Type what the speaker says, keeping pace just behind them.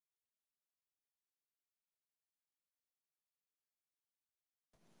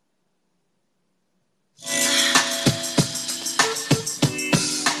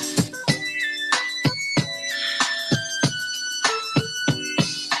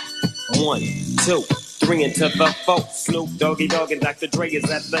1, 2, 3 into the 4. Snoop Doggy Dogg and Dr. Dre is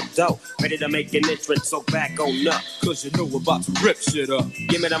at the door, ready to make an entrance, so back on up. Cause you know we're about to rip shit up.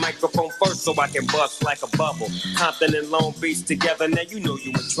 Give me the microphone first so I can bust like a bubble. Compton and Long Beach together, now you know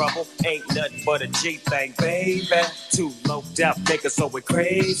you in trouble. Ain't nothing but a G thing, baby. Too low death niggas, so we're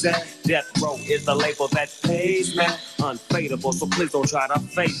crazy. Death Row is the label that pays me. Unfadable, so please don't try to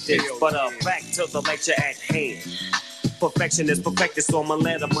fake this. But back to the lecture at hand. Perfection is perfected, so I'ma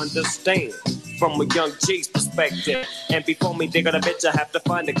let them understand. From a young G's perspective. And before me digging a bitch, I have to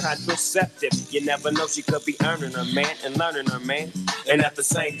find a contraceptive. You never know, she could be earning her man and learning her man. And at the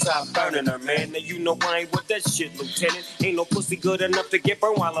same time burning her man. Now you know I ain't with that shit, Lieutenant. Ain't no pussy good enough to get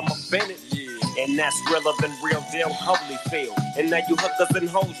burned while I'm offended. Yeah. And that's realer than real deal, Holyfield. And now you hookers and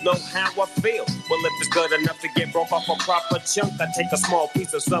hoes know how I feel. Well, if it's good enough to get broke off a proper chunk, I take a small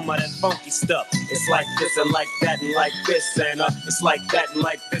piece of some of that funky stuff. It's like this and like that and like this and it's like that and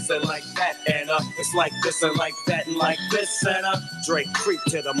like this and like that and it's like this and like that and like this and Drake creep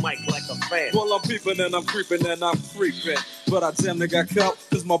to the mic like a fan. Well, I'm peeping and I'm creeping and I'm creeping, but I damn near got caught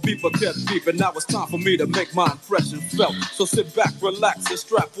cause my beeper kept beeping. Now it's time for me to make my impression felt. So sit back, relax and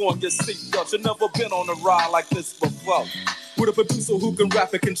strap on your seatbelt. You've never been on a ride like this before. With a producer who can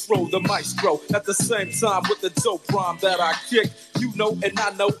rap and control the maestro. At the same time with the dope rhyme that I kick. You know and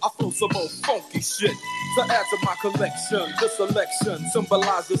I know I flow some old funky shit. To add to my collection, this selection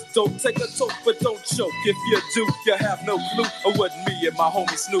symbolizes dope. Take a toke but don't choke. If you do, you have no clue of what me and my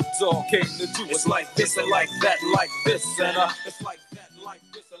homie Snoop Dogg came to do. It's like this and like that and like this and it's like that and like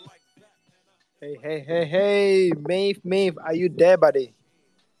this and like that. Hey, Maeve, are you there, buddy?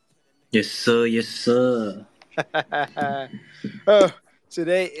 Yes, sir. Oh,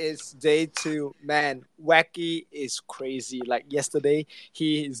 today is day 2. Man, Wacky is crazy. Like yesterday,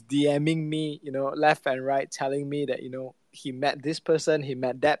 he is DMing me, left and right, telling me that, he met this person, he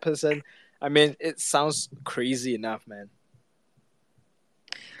met that person. I mean, it sounds crazy enough, man.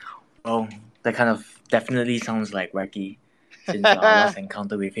 Oh, that kind of definitely sounds like Wacky since our last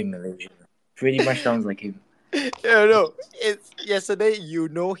encounter with him in Malaysia. Pretty much sounds like him. No, it's yesterday.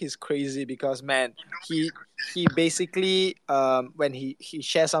 He's crazy because man, he basically when he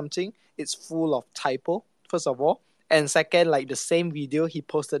shares something, it's full of typo. First of all, and second, like the same video, he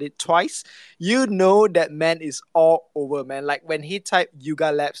posted it twice. That man is all over, man. Like when he typed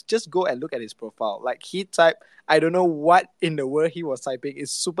Yuga Labs, just go and look at his profile. Like he typed, I don't know what in the world he was typing.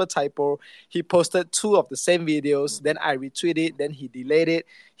 It's super typo. He posted 2 of the same videos. Then I retweeted it. Then he delayed it.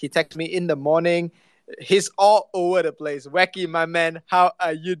 He texted me in the morning. He's all over the place. Wacky, my man, how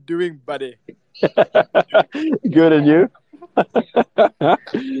are you doing, buddy? Good, and you?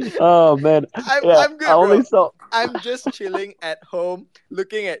 Oh man, I'm good, bro. I'm just chilling at home,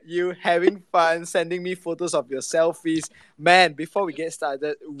 looking at you, having fun, sending me photos of your selfies. Man, before we get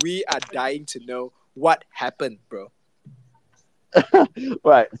started, we are dying to know what happened, bro.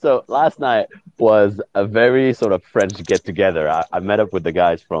 Right. So last night was a very sort of French get together. I met up with the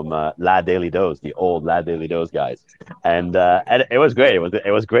guys from La Daily Dose, the old La Daily Dose guys, and it was great.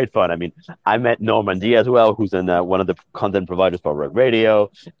 It was great fun. I mean, I met Normandy as well, who's in one of the content providers for Web Radio.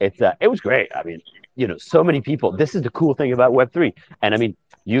 It was great. I mean, so many people. This is the cool thing about Web3, and I mean,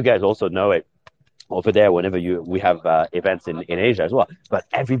 you guys also know it over there whenever we have events in Asia as well. But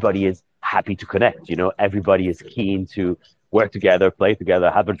everybody is happy to connect. Everybody is keen to work together, play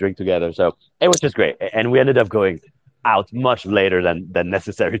together, have a drink together. So it was just great. And we ended up going out much later than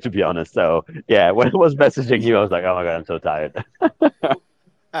necessary, to be honest. So yeah, when I was messaging you, I was like, oh my God, I'm so tired. Man,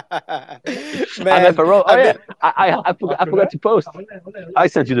 I met Farouk. Oh yeah, I forgot to post. I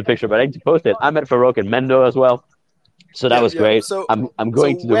sent you the picture, but I need to post it. I met Farouk and Mendo as well. So that was great. So, I'm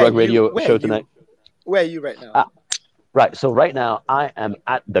going to the Rug Radio show tonight. Where are you right now? Right. So right now I am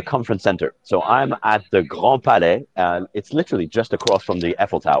at the conference center. So I'm at the Grand Palais. It's literally just across from the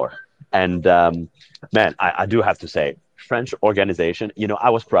Eiffel Tower. And man, I do have to say, French organization. I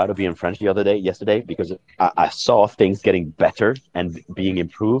was proud of being French yesterday, because I saw things getting better and being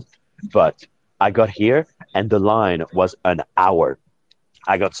improved. But I got here and the line was an hour.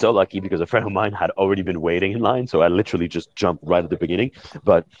 I got so lucky because a friend of mine had already been waiting in line, so I literally just jumped right at the beginning.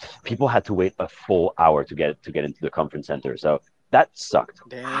 But people had to wait a full hour to get into the conference center, so that sucked.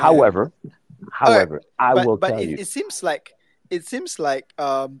 Damn. However, I will tell you, it seems like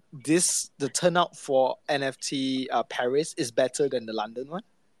the turnout for NFT Paris is better than the London one.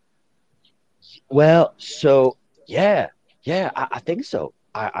 Well, so yeah, I think so.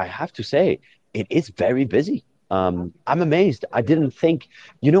 I have to say it is very busy. I'm amazed. I didn't think,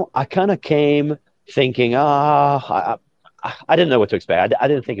 I kind of came thinking, I didn't know what to expect. I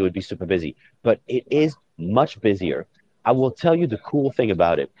didn't think it would be super busy, but it is much busier I will tell you the cool thing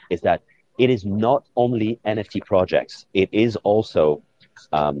about it is that it is not only NFT projects, it is also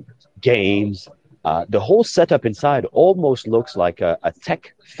um, games. The whole setup inside almost looks like a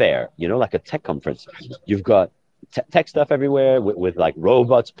tech fair, like a tech conference. You've got tech stuff everywhere with like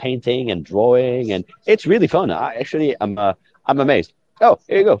robots painting and drawing, and it's really fun. I'm amazed. Oh,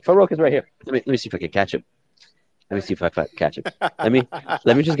 here you go. Farouk is right here. Let me see if I can catch him. Let me see if I can catch him. Let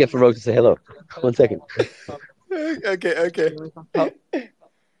me just get Farouk to say hello. 1 second. Okay.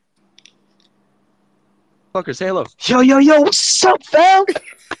 Fucker, say hello. Yo, what's up, fam?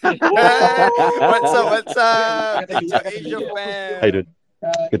 Hey, what's up? It's your Asia How you fam. doing?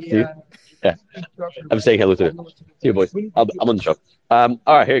 Good to see you. Yeah, I'm saying hello to you boys. I'm on the show. All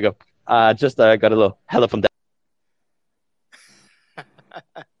right, here you go. Just got a little hello from that.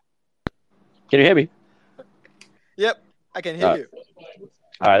 Can you hear me? Yep, I can hear you.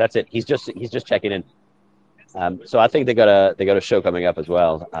 All right, that's it. He's just checking in. So I think they got a show coming up as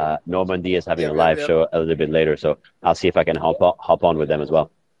well. Normandy is having a live show a little bit later, so I'll see if I can hop on with them as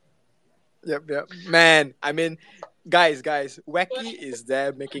well. Yep. Man, I mean, guys, Wacky is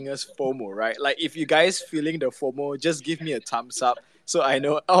there making us FOMO, right? Like, if you guys feeling the FOMO, just give me a thumbs up so I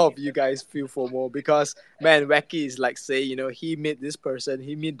know all of you guys feel FOMO, because man, Wacky is like, say, he met this person,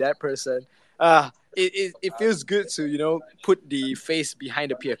 he met that person. It feels good to put the face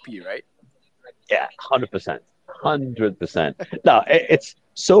behind the PFP, right? Yeah, 100%, 100%. No, it's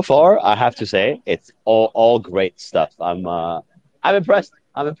so far. I have to say, it's all great stuff. I'm impressed.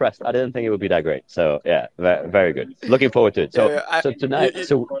 I'm impressed. I didn't think it would be that great. So yeah, very good. Looking forward to it. So tonight.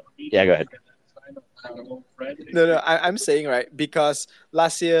 Yeah, go ahead. No, I'm saying, right, because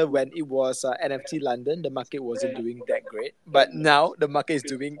last year when it was NFT London, the market wasn't doing that great, but now the market is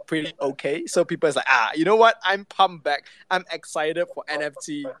doing pretty okay. So people is like, you know what? I'm pumped back. I'm excited for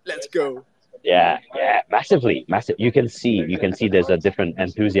NFT. Let's go. Yeah, massively, massive. You can see there's a different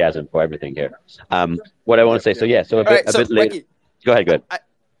enthusiasm for everything here. What I want to say. So yeah, so a bit later. Wacky, Go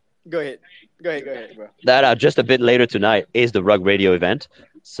ahead. Go ahead, bro. That just a bit later tonight is the Rug Radio event.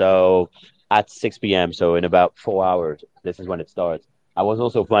 So at 6 p.m. So in about 4 hours, this is when it starts. I was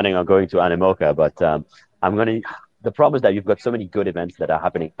also planning on going to Animoca, but I'm gonna. The problem is that you've got so many good events that are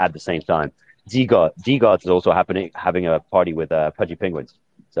happening at the same time. D-Gods is also having a party with Pudgy Penguins.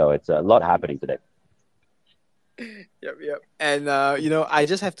 So it's a lot happening today. Yep. And I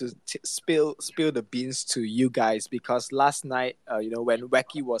just have to spill the beans to you guys, because last night, when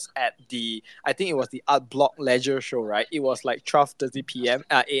Wacky was at I think it was the Art Block Leisure show, right? It was like 12:30 p.m.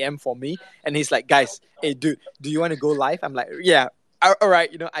 a.m. for me, and he's like, "Guys, hey, dude, do you want to go live?" I'm like, "Yeah." All right,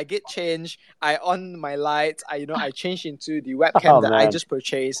 I get changed. I on my lights. I change into the webcam that I just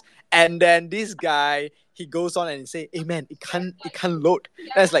purchased, and then this guy, he goes on and he say, "Hey man, it can't load."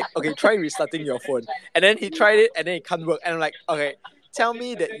 And it's like, okay, try restarting your phone. And then he tried it, and then it can't work. And I'm like, okay, tell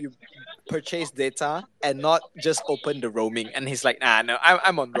me that you purchase data and not just open the roaming. And he's like, nah, no,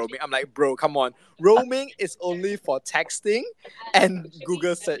 I'm on roaming. I'm like, bro, come on. Roaming is only for texting and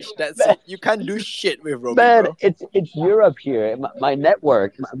Google search. That's it. You can't do shit with roaming, Man, bro. it's Europe here. My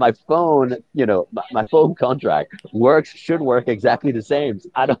network, my phone, my phone contract should work exactly the same.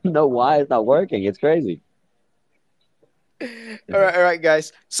 I don't know why it's not working. It's crazy. All right,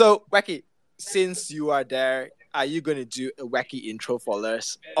 guys. So, Wacky, since you are there, are you going to do a Wacky intro for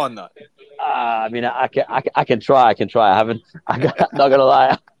us or not? I mean, I can try. I'm not gonna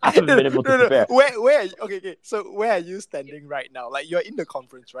lie. I haven't been able to prepare. Where? Okay. So, where are you standing right now? Like, you're in the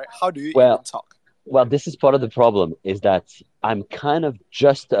conference, right? How do you even talk? Well, this is part of the problem, is that I'm kind of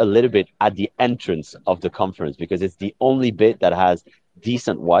just a little bit at the entrance of the conference, because it's the only bit that has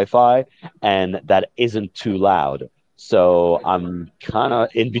decent Wi-Fi and that isn't too loud. So I'm kind of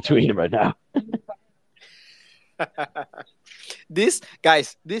in between right now. This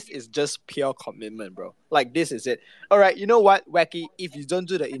is just pure commitment, bro. Like, this is it. All right, you know what, Wacky? If you don't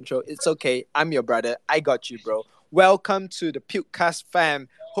do the intro, it's okay. I'm your brother. I got you, bro. Welcome to the Pukecast fam.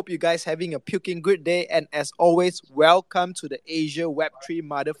 Hope you guys having a puking good day. And as always, welcome to the Asia Web3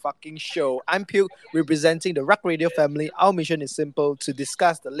 motherfucking show. I'm Puke, representing the Rug Radio family. Our mission is simple: to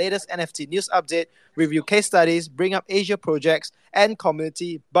discuss the latest NFT news update, review case studies, bring up Asia projects and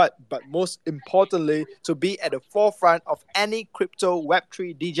community, but most importantly, to be at the forefront of any crypto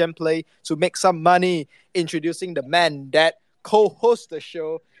Web3 degen play to make some money. Introducing the man that co-hosts the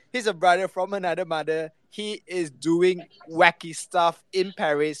show. He's a brother from another mother. He is doing wacky stuff in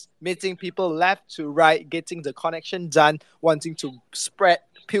Paris, meeting people left to right, getting the connection done, wanting to spread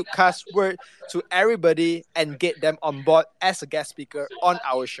Pukecast word to everybody and get them on board as a guest speaker on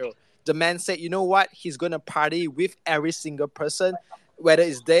our show. The man said, you know what? He's going to party with every single person, whether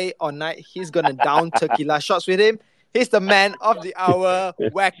it's day or night. He's going to down tequila shots with him. He's the man of the hour,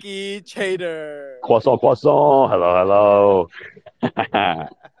 Wacky Trader. Croissant, croissant. Hello, hello.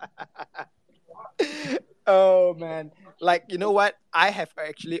 Oh man. Like, you know what? I have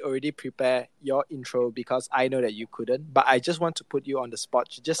actually already prepared your intro because I know that you couldn't, but I just want to put you on the spot.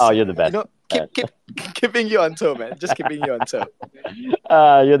 Just, Oh, you're the best. keep keeping you on toe, man. Just keeping you on toe.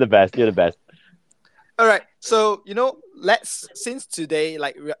 You're the best. You're the best. All right. So, since today,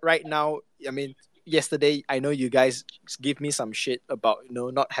 like right now, I mean, yesterday, I know you guys give me some shit about,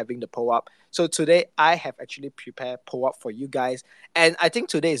 not having the pull up. So today, I have actually prepared pull up for you guys. And I think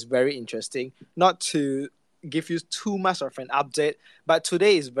today is very interesting. Not to give you too much of an update, but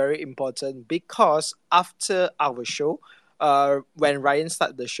today is very important because after our show, when Ryan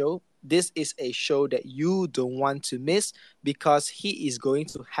started the show, this is a show that you don't want to miss because he is going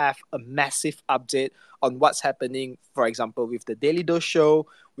to have a massive update on what's happening, for example, with the Daily Dose show,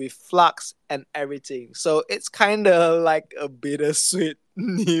 with Flux and everything. So it's kind of like a bittersweet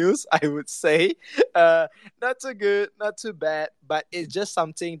news, I would say. Not too good, not too bad, but it's just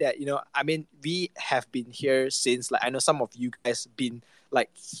something that, I mean, we have been here since, like, I know some of you guys been,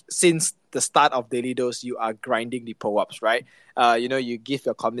 like, since the start of Daily Dose, you are grinding the pull-ups, right? You give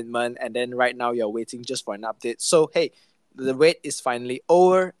your commitment, and then right now you're waiting just for an update. So, hey, the wait is finally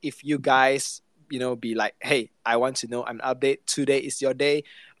over. If you guys be like, hey, I want to know an update, today is your day,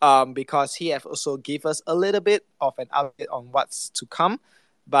 because he have also give us a little bit of an update on what's to come.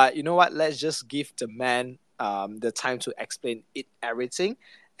 But you know what, let's just give the man the time to explain everything.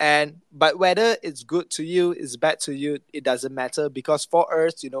 But whether it's good to you, it's bad to you, it doesn't matter, because for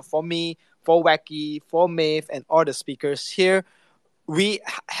us, for me, for Wacky, for Maeve, and all the speakers here, we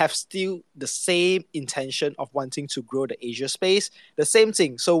have still the same intention of wanting to grow the Asia space. The same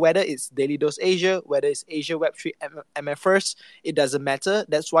thing. So whether it's Daily Dose Asia, whether it's Asia Web3 Mfers, it doesn't matter.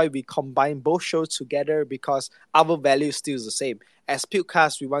 That's why we combine both shows together, because our value is still the same. As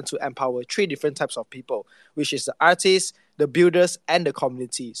Pukecast, we want to empower 3 different types of people, which is the artists, the builders, and the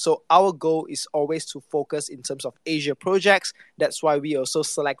community. So our goal is always to focus in terms of Asia projects. That's why we also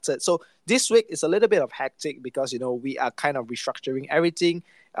selected. So this week is a little bit of hectic because, we are kind of restructuring everything.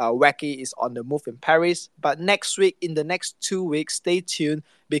 Wacky is on the move in Paris. But next week, in the next 2 weeks, stay tuned,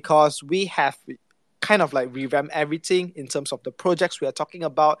 because we have kind of like revamp everything in terms of the projects we are talking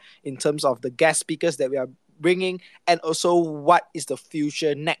about, in terms of the guest speakers that we are bringing, and also what is the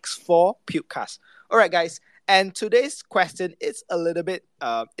future next for Pukecast. All right, guys. And today's question is a little bit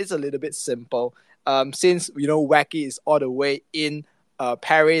simple. Since Wacky is all the way in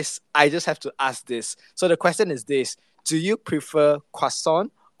Paris, I just have to ask this. So the question is this: do you prefer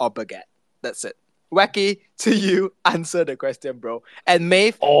croissant or baguette? That's it. Wacky, to you, answer the question, bro. And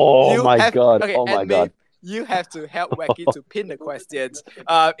Maeve, Oh my god! okay, Oh and my Maeve, god! you have to help Wacky to pin the questions.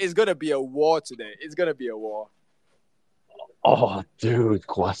 It's gonna be a war today. It's gonna be a war. Oh, dude,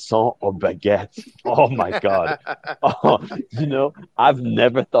 croissant or baguette? Oh my god! Oh, I've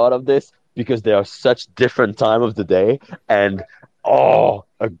never thought of this because they are such different time of the day, and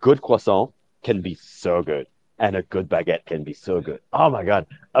a good croissant can be so good, and a good baguette can be so good. Oh my god!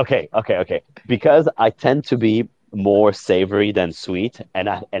 Okay, okay, okay. Because I tend to be more savory than sweet,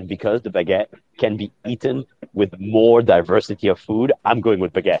 and because the baguette can be eaten with more diversity of food, I'm going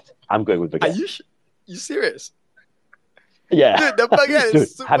with baguette. I'm going with Are baguette. you serious? Yeah. Dude, the baguette Dude,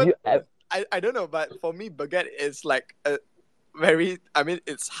 is have super. you I don't know, but for me, baguette is like a very. I mean,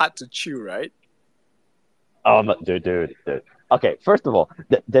 it's hard to chew, right? dude. Okay, first of all,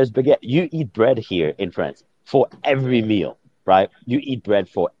 there's baguette. You eat bread here in France for every meal, right? You eat bread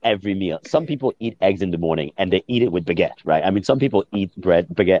for every meal. Some people eat eggs in the morning and they eat it with baguette, right? I mean, some people eat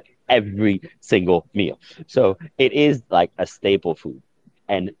baguette every single meal. So it is like a staple food.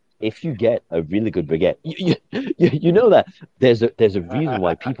 And if you get a really good baguette, you know that there's a reason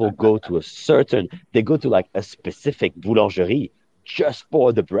why people they go to like a specific boulangerie just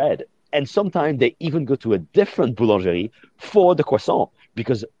for the bread. And sometimes they even go to a different boulangerie for the croissant,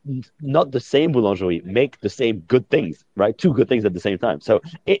 because not the same boulangerie make the same good things, right? Two good things at the same time. So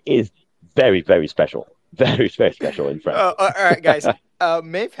it is very, very special. Very, very special in France. All right, guys.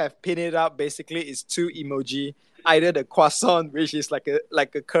 Maeve have pinned it up. Basically, it's 2 emoji. Either the croissant, which is like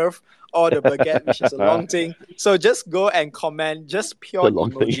a curve, or the baguette, which is a long thing. So just go and comment, just pure The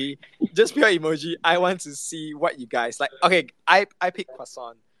long thing. emoji, just pure emoji. I want to see what you guys like. Okay, I pick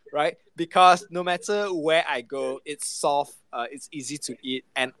croissant, right? Because no matter where I go, it's soft, it's easy to eat,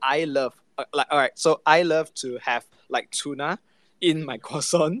 and I love all right. So I love to have like tuna in my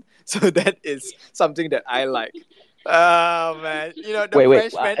croissant. So that is something that I like. Oh man, the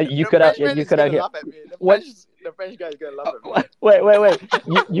Wait. Frenchman, You the cut out. Frenchman You is cut out gonna here. laugh at me. What? The French guy is gonna laugh at me.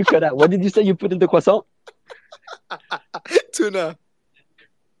 Wait. You cut out. What did you say you put in the croissant? Tuna.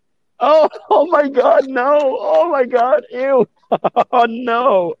 Oh my God, no! Oh my God, ew! Oh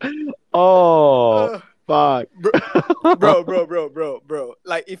no! Oh Uh, fuck! bro, bro.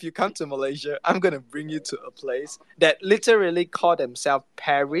 Like, if you come to Malaysia, I'm gonna bring you to a place that literally call themselves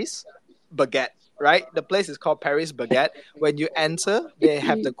Paris Baguette. Right? The place is called Paris Baguette. When you enter, they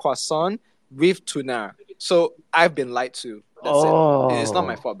have the croissant with tuna. So I've been lied to. That's it. It's not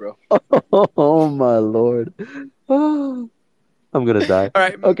my Oh, fault, bro. oh my Lord! Oh, I'm gonna die. All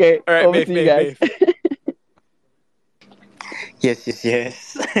right, Okay, all right, over Maeve, to you Maeve, guys. Maeve.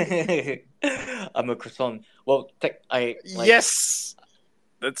 Yes. I'm a croissant. Well, I like, Yes,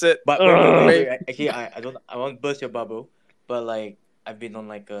 that's it. but Ugh. Maeve. wait. Actually, I don't. I won't burst your bubble, but like I've been on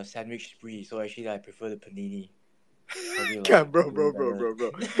like a sandwich spree, so actually I prefer the panini. Probably like Come, bro, way bro, bro, better.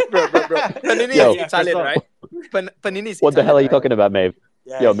 bro, bro, bro. Panini is Yo, Yeah, Italian, croissant. right? Panini is what the hell Italian, are you right? talking about, Maeve?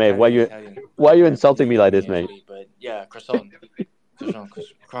 Yeah, Yo, it's Maeve, Italian. Italian. why are you Yeah, insulting panini me for like me this, Maeve? actually, but yeah, croissant. Oh,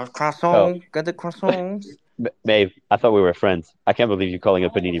 Croissant. Got the croissants. Maeve, I thought we were friends. I can't believe you're calling a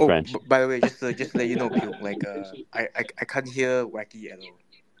panini Oh, French. by the way, just to let you know, Puke, like I can't hear Wacky at all.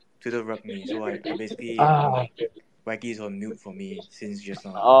 Twitter rug me, so I basically Ah, Wacky is on mute for me since just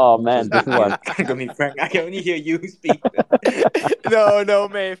now. oh So man, this is why. I'm gonna be frank. I can only hear you speak. No,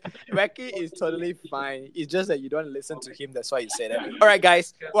 Maeve. Wacky is totally fine. It's just that you don't listen to him. That's why you say that. All right,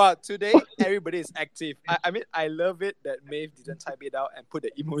 guys. Well, today everybody is active. I mean, I love it that Maeve didn't type it out and put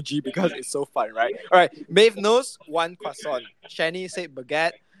the emoji because it's so fun, right? All right. Maeve knows one croissant. Shani said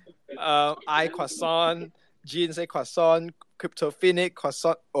baguette. I croissant. Jean said croissant. Cryptophonic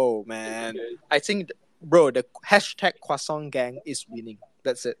croissant. Oh man, I think, bro, the hashtag croissant gang is winning.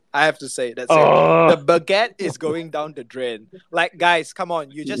 That's it. I have to say, that's it. Oh, The baguette is going down the drain. Like, guys, come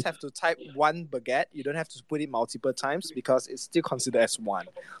on. You just have to type one baguette. You don't have to put it multiple times because it's still considered as one.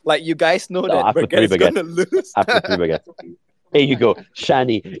 Like, you guys know no, that I put baguette three is going baguettes. to lose. I put three baguettes. Here you go,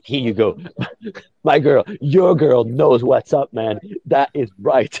 Shani. Here you go. My girl, your girl knows what's up, man. That is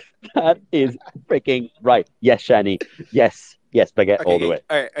right. That is freaking right. Yes, Shani. Yes, baguette all the Okay. way.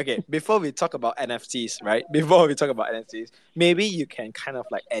 All right. Okay. Before we talk about NFTs, right? Before we talk about NFTs, maybe you can kind of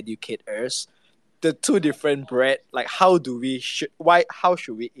like educate us the two different bread. Like, how do we how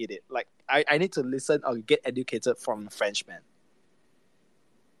should we eat it? Like, I need to listen or get educated from a Frenchman.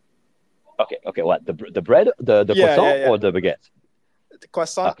 Okay. What the bread, the croissant, Yeah. or the baguette? The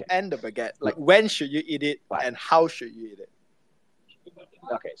croissant Okay. and the baguette. Like, when should you eat it Right. and how should you eat it?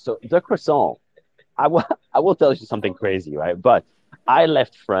 Okay. So the croissant. I will I will tell you something crazy, right? But I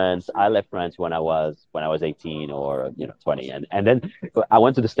left France. I left France when I was 18 or 20, and then I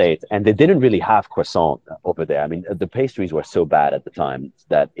went to the States, and they didn't really have croissant over there. I mean, the pastries were so bad at the time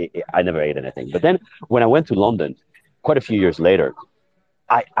that I never ate anything. But then when I went to London, quite a few years later,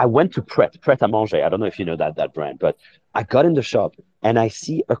 I went to Pret à Manger. I don't know if you know that brand, but I got in the shop and I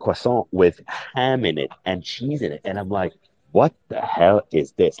see a croissant with ham in it and cheese in it, and I'm like, what the hell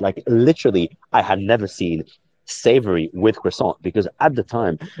is this? Like, literally, I had never seen savory with croissant because at the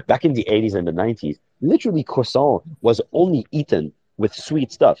time, back in the 80s and the 90s, literally croissant was only eaten with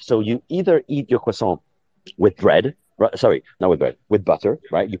sweet stuff. So you either eat your croissant with bread, right? Sorry, not with bread, with butter,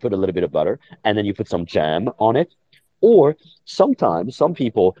 right? You put a little bit of butter and then you put some jam on it. Or sometimes some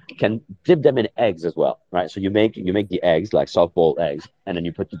people can dip them in eggs as well, right? So you make the eggs like soft boiled eggs, and then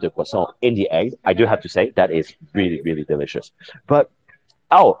you put the croissant in the eggs. I do have to say that is really delicious. But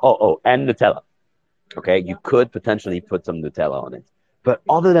and Nutella. Okay, you could potentially put some Nutella on it. But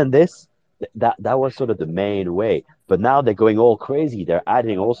other than this, that was sort of the main way. But now they're going all crazy. They're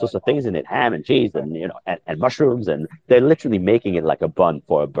adding all sorts of things in it, ham and cheese, and and mushrooms, and they're literally making it like a bun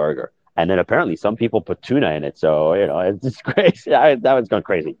for a burger. And then apparently some people put tuna in it. So it's just crazy. That was gone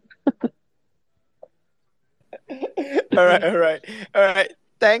crazy. All right.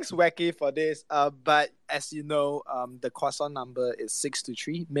 Thanks, Wacky, for this. But as you know, the croissant number is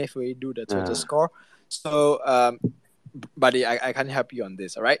 6-3. Maeve will do the total Uh, score. So, buddy, I can't help you on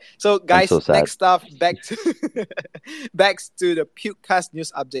this. All right. So, I'm so guys, sad. next stuff, back to back to the Pukecast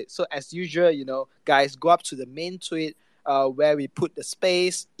news update. So, as usual, guys, go up to the main tweet. Where we put the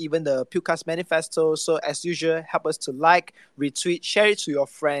space, even the Pukecast manifesto. So as usual, help us to like, retweet, share it to your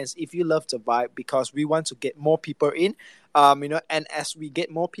friends if you love the vibe, because we want to get more people in. And as we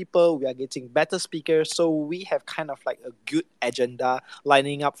get more people, we are getting better speakers. So we have kind of like a good agenda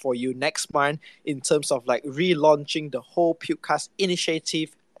lining up for you next month in terms of like relaunching the whole Pukecast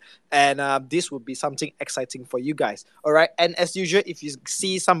initiative. And this would be something exciting for you guys. All right. And as usual, if you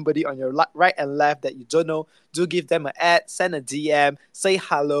see somebody on your right and left that you don't know, do give them an ad, send a DM, say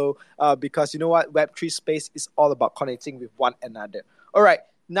hello. Because you know what? Web3 space is all about connecting with one another. All right.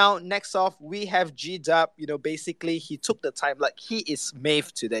 Now, next off, we have G Dub. Basically, he took the time. Like, he is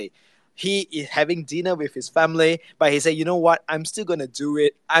Maeve today. He is having dinner with his family, but he said, you know what? I'm still going to do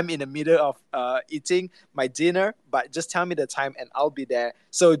it. I'm in the middle of eating my dinner, but just tell me the time and I'll be there.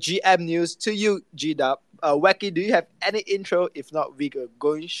 So, GM news to you, G Dub. Wacky, do you have any intro? If not, we are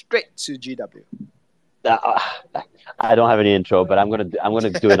going straight to GW. I don't have any intro, but I'm gonna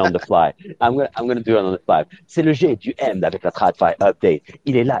do it on the fly. I'm gonna do it on the fly. C'est le G du M avec la TradFi update.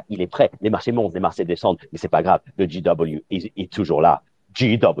 Il est là, il est prêt. Les marchés montent, les marchés descendent, mais c'est pas grave. Le GW est toujours là.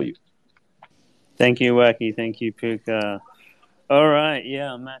 GW. Thank you, Wacky. Thank you, Puka. All right,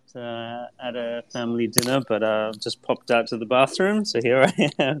 yeah, I'm at a family dinner, but just popped out to the bathroom, so here I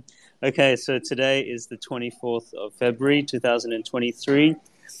am. Okay, so today is the 24th of February, 2023.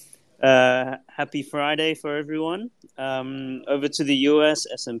 Happy Friday for everyone. Over to the US,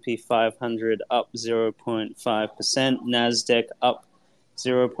 S&P 500 up 0.5%, NASDAQ up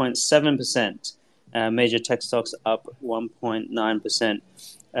 0.7%, major tech stocks up 1.9%.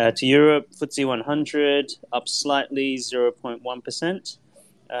 To Europe, FTSE 100 up slightly 0.1%.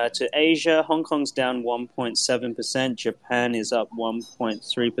 To Asia, Hong Kong's down 1.7%, Japan is up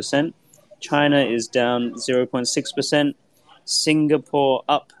 1.3%, China is down 0.6%, Singapore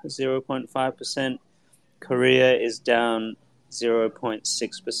up 0.5%, Korea is down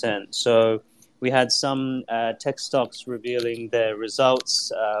 0.6%. So we had some tech stocks revealing their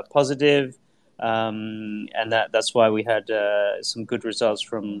results positive, and that's why we had some good results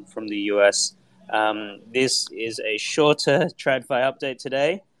from the US. This is a shorter TradFi update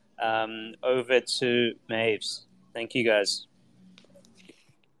today. Over to Mavs. Thank you, guys.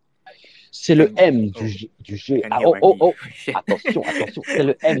 C'est le M du G. Can Ah, hear oh, Wacky. attention, c'est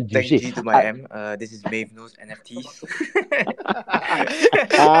le M du Thank G. G to my M. This is Maeve knows NFTs.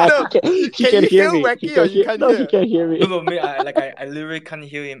 No, He can you hear hear me. Wacky or you can't No, hear? he can't hear me. No, me, I literally can't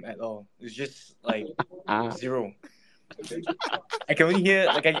hear him at all. It's just like zero. I can only hear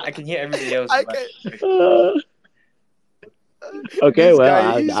I can hear everybody else. I but, can. Okay, This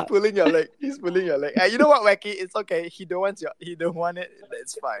well, guy, he's pulling your leg. He's pulling your leg. You know what, Wacky? It's okay. He don't want it.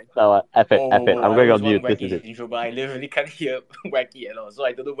 It's fine. no, F it. I'm I going always on mute. want This is Wacky's it. intro, but I literally can't hear Wacky at all. So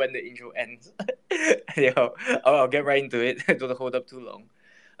I don't know when the intro ends. I'll get right into it. Don't hold up too long.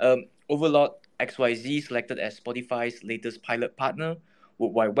 Overlord XYZ selected as Spotify's latest pilot partner.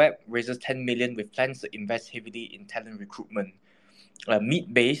 World Wide Web raises 10 million with plans to invest heavily in talent recruitment.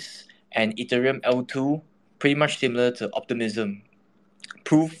 Meatbase and Ethereum L2, pretty much similar to Optimism.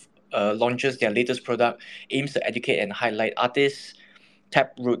 Proof launches their latest product, aims to educate and highlight artists.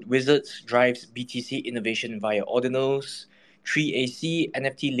 Taproot Wizards drives BTC innovation via ordinals. 3AC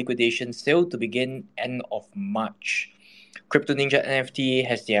NFT liquidation sale to begin end of March. Crypto Ninja NFT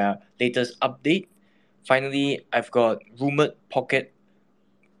has their latest update. Finally, I've got rumored Pocket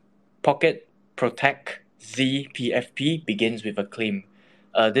Protect Z PFP begins with a claim.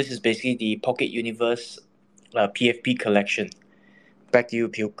 This is basically the Pocket Universe PFP collection. Back to you,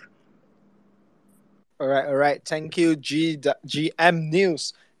 Puke. All right. Thank you, GM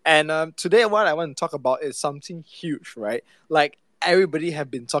News. And today, what I want to talk about is something huge, right? Like everybody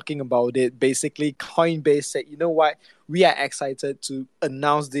have been talking about it. Basically, Coinbase said, you know what? We are excited to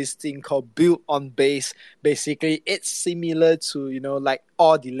announce this thing called Build on Base. Basically, it's similar to, like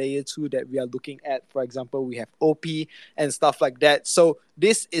all the layer 2 that we are looking at. For example, we have OP and stuff like that. So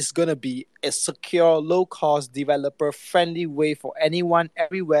this is going to be a secure, low-cost, developer-friendly way for anyone,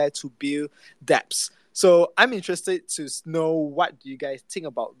 everywhere to build dApps. So I'm interested to know what you guys think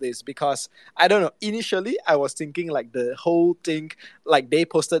about this, because I don't know. Initially, I was thinking like the whole thing, like they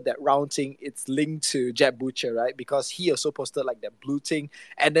posted that round thing, it's linked to Jeb Butcher, right? Because he also posted like that blue thing,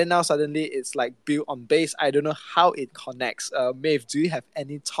 and then now suddenly it's like Build on Base. I don't know how it connects. Maeve, do you have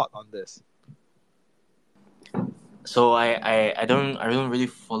any thought on this? So I don't really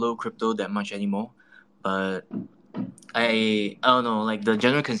follow crypto that much anymore, but I don't know, like the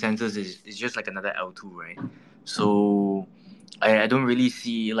general consensus is just like another L2, right? So I don't really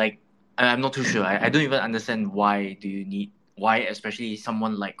see, like, I'm not too sure. I don't even understand why especially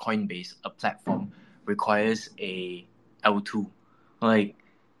someone like Coinbase, a platform, requires a L2. Like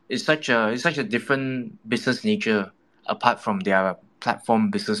it's such a different business nature apart from their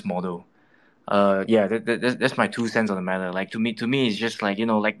platform business model. Yeah, that's my 2 cents on the matter. Like to me it's just like,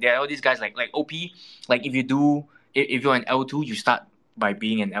 like there are all these guys like OP. Like if you're an L2, you start by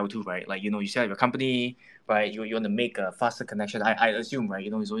being an L2, right? Like, you set up your company, right? You want to make a faster connection. I assume, right?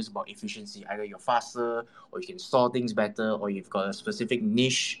 It's always about efficiency. Either you're faster, or you can store things better, or you've got a specific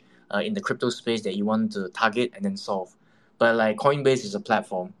niche in the crypto space that you want to target and then solve. But like Coinbase is a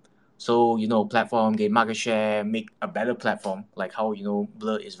platform, So, platform, gain market share, make a better platform, like how,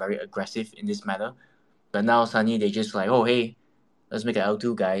 Blur is very aggressive in this matter. But now suddenly they just like, oh, hey, let's make an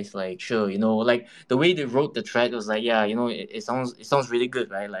L2, guys. Like, sure, like the way they wrote the track was like, yeah, it sounds really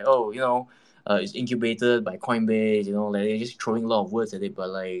good, right? Like, oh, it's incubated by Coinbase, like they're just throwing a lot of words at it, but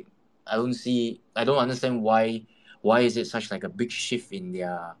like, I don't understand why is it such like a big shift in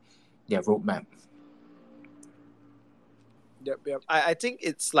their roadmap. Yep. I think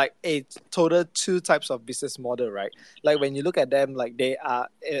it's like a total two types of business model, right? Like when you look at them, like they are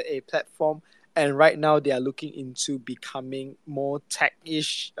a platform, and right now they are looking into becoming more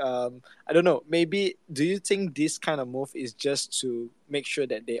tech-ish. I don't know. Maybe do you think this kind of move is just to make sure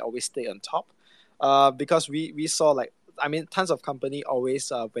that they always stay on top? Because we saw like I mean, tons of company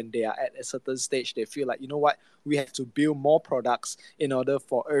always when they are at a certain stage, they feel like you know what, we have to build more products in order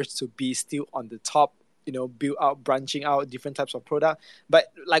for us to be still on the top. Build out, branching out different types of product.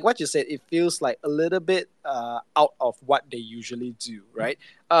 But like what you said, it feels like a little bit out of what they usually do, right?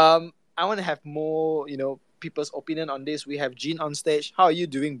 I want to have more, people's opinion on this. We have Gene on stage. How are you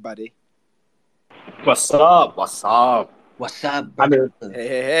doing, buddy? What's up? What's up? What's up, I mean,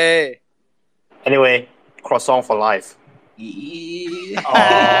 Hey. anyway, croissant for life. Yeah.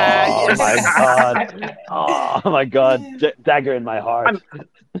 Oh my Yes. god! Oh my god! Dagger in my heart.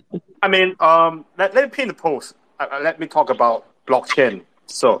 Let me paint the post. Let me talk about blockchain.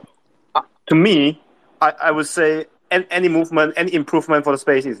 So, to me, I would say any movement, any improvement for the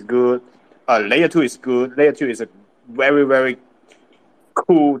space is good. Layer 2 is good. Layer 2 is a very, very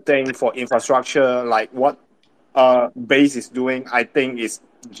cool thing for infrastructure. Like what Base is doing, I think is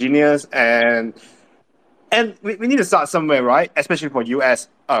genius. And we need to start somewhere, right? Especially for US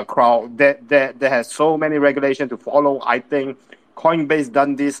crowd that has so many regulations to follow. I think Coinbase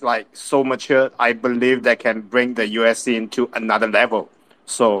done this like so mature. I believe they can bring the US scene to another level.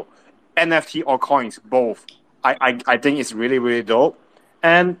 So NFT or coins, both. I think it's really, really dope.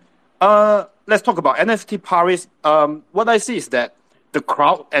 And let's talk about NFT Paris. What I see is that the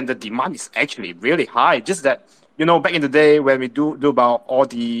crowd and the demand is actually really high. Just that, back in the day when we do about all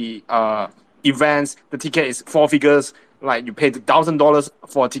the events, the ticket is four figures. Like you paid $1,000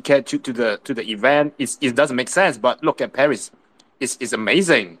 for a ticket to the event. It doesn't make sense. But look at Paris. It's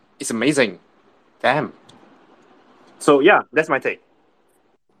amazing. It's amazing. Damn. So yeah, that's my take.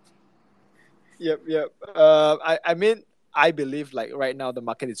 Yep. I mean, I believe like right now the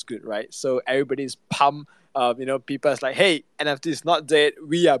market is good, right? So everybody's pumped. People is like, hey, NFT is not dead.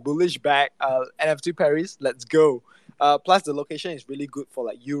 We are bullish back. NFT Paris, let's go. Plus the location is really good for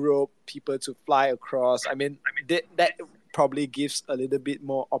like Europe people to fly across. I mean, that probably gives a little bit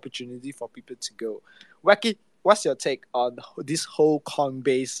more opportunity for people to go. Wacky, what's your take on this whole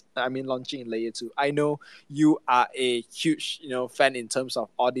Coinbase? I mean, launching in layer 2. I know you are a huge, fan in terms of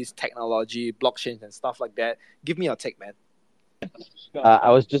all this technology, blockchains and stuff like that. Give me your take, man.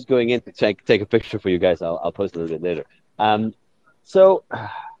 I was just going in to take a picture for you guys. I'll post a little bit later. So,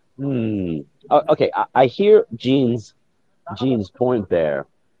 okay. I hear Gene's point there,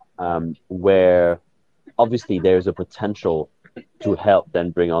 where obviously there's a potential to help then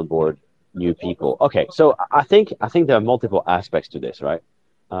bring on board new people. Okay, so I think there are multiple aspects to this, right?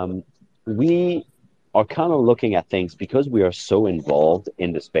 We are kind of looking at things because we are so involved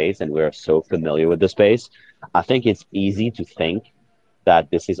in the space and we are so familiar with the space. I think it's easy to think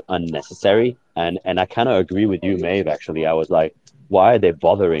that this is unnecessary, and I kind of agree with you, Maeve. Actually, I was like, why are they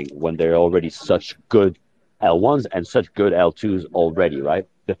bothering when they're already such good L1s and such good L2s already, right?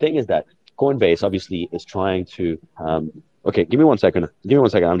 The thing is that Coinbase obviously is trying to. Okay, give me 1 second. Give me 1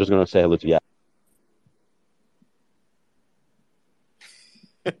 second. I'm just gonna say hello to you.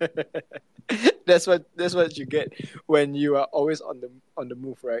 That's what you get when you are always on the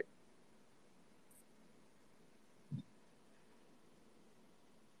move, right?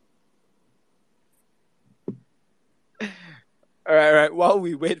 All right. While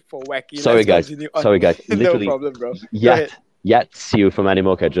we wait for Wacky, Sorry, let's guys. continue on. Sorry, guys. No Literally, problem, bro. Go Yet ahead. Siu from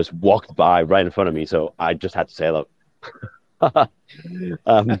Animoca just walked by right in front of me, so I just had to say hello.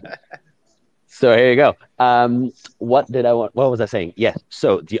 So here you go. What did I want? What was I saying? Yes.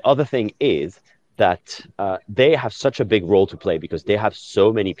 So the other thing is that they have such a big role to play because they have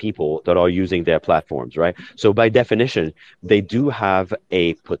so many people that are using their platforms, right? So by definition, they do have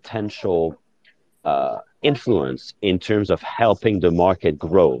a potential influence in terms of helping the market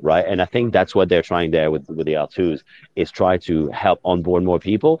grow, right? And I think that's what they're trying there with the L2s is try to help onboard more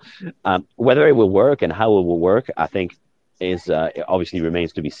people. Whether it will work and how it will work, I think is it obviously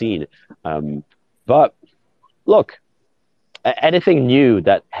remains to be seen. But look, anything new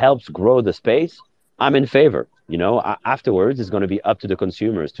that helps grow the space, I'm in favor. Afterwards, it's going to be up to the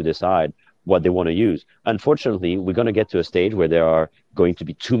consumers to decide what they want to use. Unfortunately, we're going to get to a stage where there are going to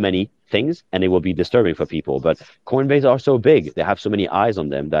be too many things, and it will be disturbing for people. But Coinbase are so big, they have so many eyes on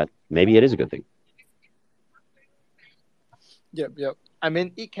them that maybe it is a good thing. Yep, yep. I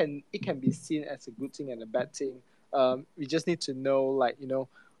mean, it can be seen as a good thing and a bad thing. We just need to know, like,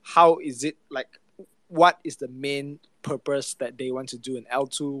 how is it, like, what is the main purpose that they want to do in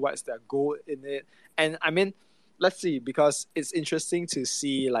L2? What's their goal in it? And I mean, let's see, because it's interesting to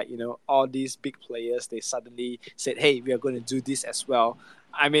see, like, all these big players, they suddenly said, hey, we are going to do this as well.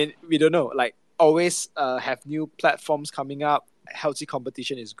 I mean, we don't know, like, always have new platforms coming up. Healthy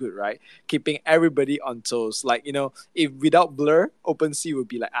competition is good, right? Keeping everybody on toes. Like, if without Blur, OpenSea would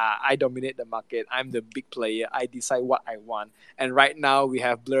be like, I dominate the market. I'm the big player. I decide what I want. And right now we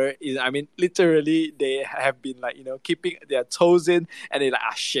have Blur. I mean, literally, they have been like, keeping their toes in, and they're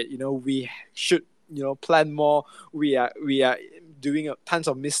like, shit, we should, plan more. We are doing tons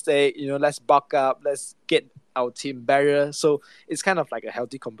of mistake. Let's buck up. Let's get our team better. So it's kind of like a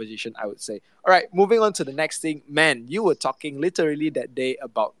healthy competition, I would say. All right, moving on to the next thing. Man, you were talking literally that day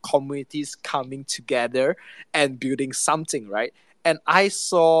about communities coming together and building something, right? And I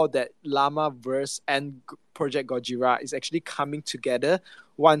saw that Llama Verse and Project Gojira is actually coming together,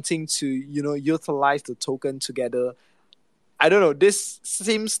 wanting to, utilize the token together. I don't know. This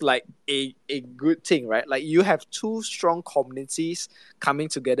seems like a good thing, right? Like, you have two strong communities coming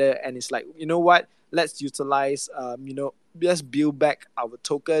together, and it's like, you know what? Let's utilize, let's build back our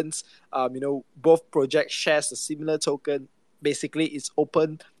tokens. Both projects shares a similar token. Basically, it's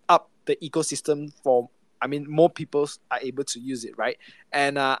opened up the ecosystem for, I mean, more people are able to use it, right?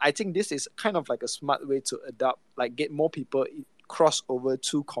 And I think this is kind of like a smart way to adopt, like, get more people cross over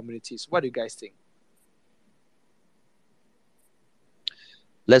two communities. What do you guys think?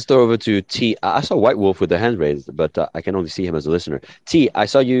 Let's throw over to T. I saw White Wolf with the hand raised, but I can only see him as a listener. T, I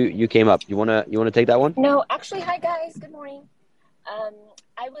saw you came up. You wanna take that one? No, actually, hi guys. Good morning. Um,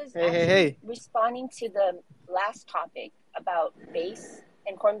 I was Hey. responding to the last topic about Base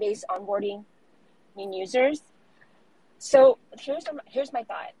and Coinbase onboarding new users. So here's my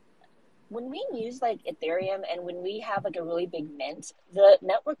thought. When we use like Ethereum and when we have like a really big mint, the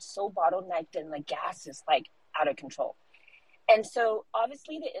network's so bottlenecked and the gas is like out of control. And so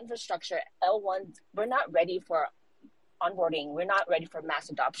obviously the infrastructure L1, we're not ready for onboarding. We're not ready for mass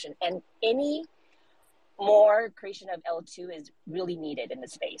adoption. And any more creation of L2 is really needed in the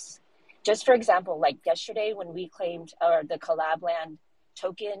space. Just for example, like yesterday when we claimed the collab land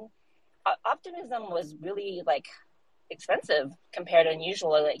token, optimism was really like expensive compared to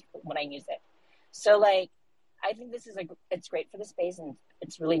unusual, like when I use it. So like, I think this is it's great for the space and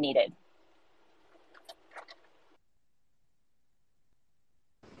it's really needed.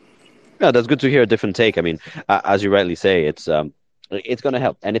 Yeah, that's good to hear a different take. I mean, as you rightly say, it's going to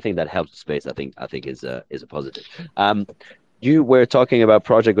help. Anything that helps the space, I think is a positive. You were talking about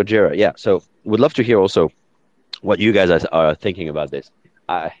Project Gojira, yeah. So would love to hear also what you guys are thinking about this.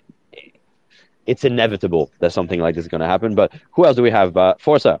 It's inevitable that something like this is going to happen. But who else do we have?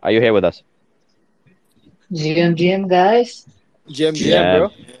 Forza, are you here with us? GM, guys. GM, Yeah. bro.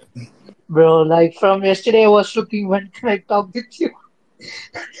 Bro, like from yesterday, I was looking when can I talk with you?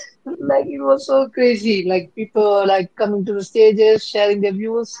 Like it was so crazy. Like people like coming to the stages, sharing their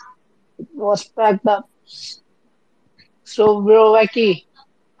views. It was packed up. So, bro, Wacky,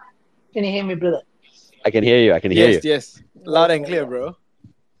 can you hear me, brother? I can hear you. I can hear you. Yes. Loud and clear, bro.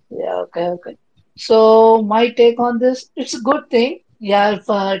 Yeah, okay. So my take on this, it's a good thing. Yeah, if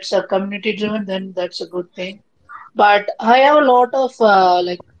it's a community driven, then that's a good thing. But I have a lot of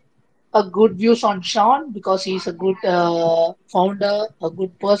like a good views on Sean because he's a good founder, a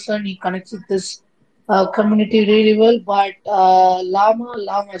good person. He connects with this community really well. But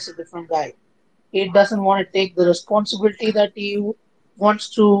Lama is a different guy. He doesn't want to take the responsibility that he wants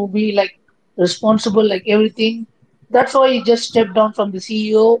to be like responsible, like everything. That's why he just stepped down from the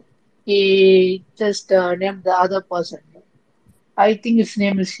CEO. He just named the other person. I think his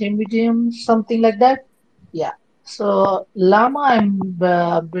name is Himidium, something like that. Yeah. So Lama, I'm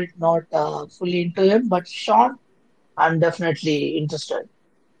a bit not fully into him, but Sean, I'm definitely interested.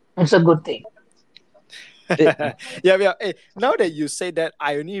 It's a good thing. Yeah. Hey, now that you say that,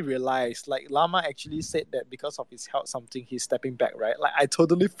 I only realized like Lama actually said that because of his health, something he's stepping back, right? Like I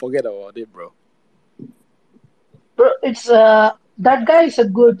totally forget about it, bro. Bro, it's that guy is a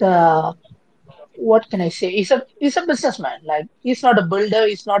good. What can I say? He's a businessman. Like he's not a builder.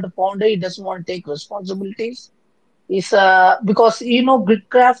 He's not a founder. He doesn't want to take responsibilities. He's because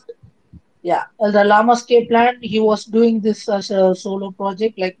Gridcraft. Yeah, the Llamascape Land, he was doing this as a solo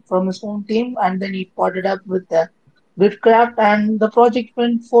project, like from his own team, and then he partnered up with Bitcraft, and the project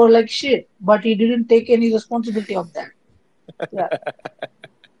went for like shit, but he didn't take any responsibility of that. Yeah.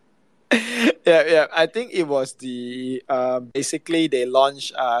 Yeah. I think it was the basically they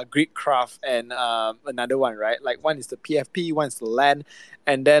launched Greekcraft and another one, right? Like one is the PFP, one is the land,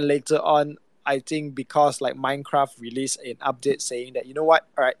 and then later on, I think because like Minecraft released an update saying that, you know what,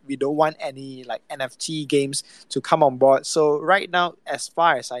 all right, we don't want any like NFT games to come on board. So right now, as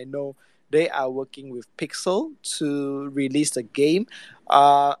far as I know, they are working with Pixel to release the game.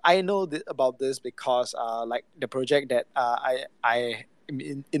 I know about this because like the project that I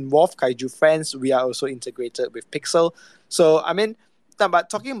involved Kaiju Friends, we are also integrated with Pixel. So I mean, but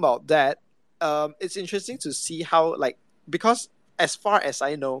talking about that, it's interesting to see how like, because as far as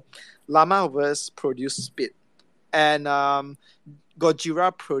I know, Llamaverse produced Spit, and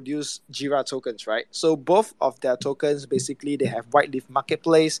Gojira produce Jira tokens, right? So both of their tokens, basically, they have Whiteleaf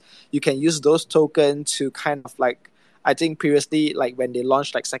Marketplace. You can use those tokens to kind of like, I think previously, like when they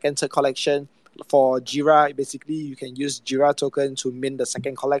launched like second tier collection for Jira, basically you can use Jira token to mint the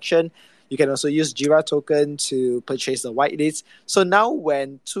second collection. You can also use Jira token to purchase the whitelist. So now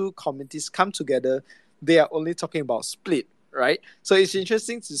when two communities come together, they are only talking about split, right? So it's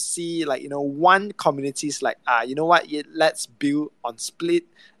interesting to see, like, one community is like, you know what, let's build on speed.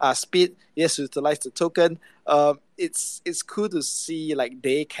 Yes, utilize the token. It's cool to see like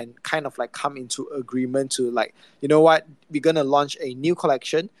they can kind of like come into agreement to like, you know what, we're gonna launch a new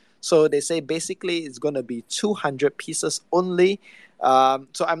collection. So they say basically it's gonna be 200 pieces only.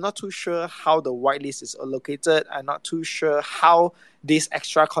 So I'm not too sure how the whitelist is allocated. I'm not too sure how this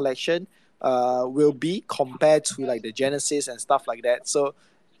extra collection will be compared to like the Genesis and stuff like that. So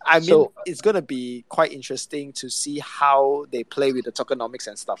I mean, So it's gonna be quite interesting to see how they play with the tokenomics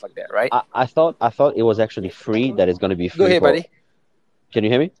and stuff like that, right? I thought it was actually free. That is going to be Go free ahead, for. buddy. Can you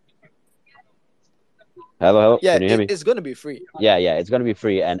hear me? Hello, hello. Yeah, Can you hear me? it's gonna be free. Yeah, yeah. It's going to be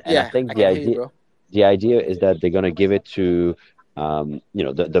free, and I Yeah, think I can hear you, bro. the idea is that they're going to give it to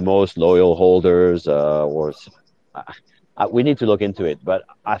the most loyal holders uh, we need to look into it, but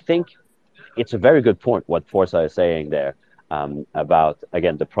I think it's a very good point what Forza is saying there, about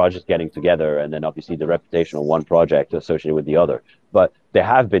again the project getting together and then obviously the reputation of one project associated with the other. But there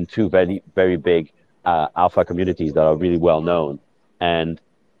have been two very very big alpha communities that are really well known, and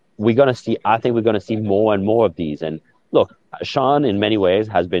we're gonna see. I think we're gonna see more and more of these. And look, Sean in many ways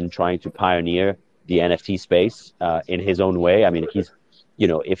has been trying to pioneer the NFT space in his own way. I mean,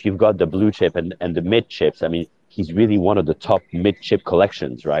 if you've got the blue chip and the mid chips, I mean, he's really one of the top mid chip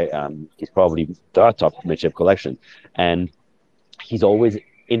collections, right? He's probably the top mid chip collection, and he's always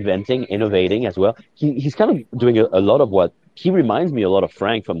inventing, innovating as well. He's kind of doing a lot of what he reminds me a lot of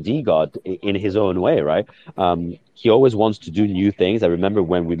Frank from D God in his own way, right? He always wants to do new things. I remember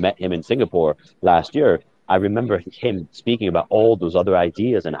when we met him in Singapore last year. I remember him speaking about all those other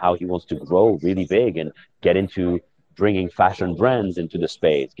ideas and how he wants to grow really big and get into bringing fashion brands into the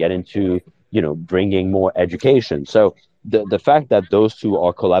space, get into bringing more education. So the fact that those two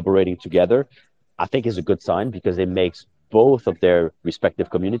are collaborating together, I think is a good sign because it makes both of their respective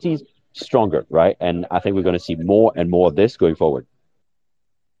communities stronger, right? And I think we're going to see more and more of this going forward.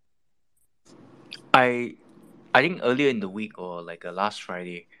 I I think earlier in the week or like last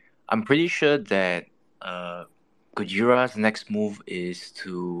Friday, I'm pretty sure that uh, Gojira's next move is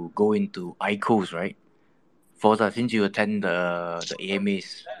to go into ICOs, right? Forza, since you attend the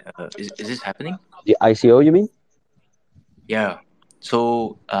AMAs, is this happening? The ICO, you mean? Yeah.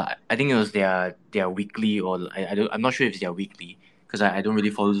 So I think it was their weekly, or I'm not sure if it's their weekly because I don't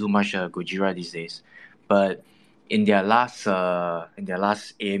really follow too much Gojira these days. But in their last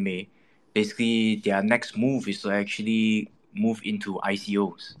AMA, basically their next move is to actually move into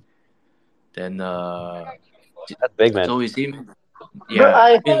ICOs. Then That's big, man. so it seems, Bro, yeah. I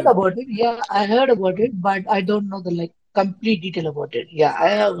I heard mean, about it. Yeah, I heard about it, but I don't know the like complete detail about it. Yeah, I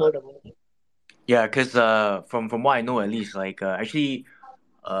have heard about it. yeah, because from what I know at least, like actually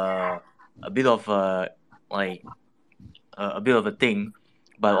uh a bit of like a bit of a thing,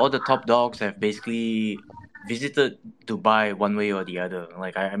 but all the top dogs have basically visited Dubai one way or the other.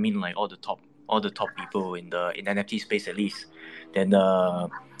 Like I mean, like all the top people in NFT space at least. Then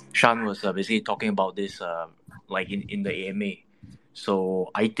Shan was basically talking about this like in the AMA. So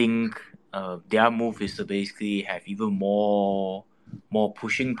I think their move is to basically have even more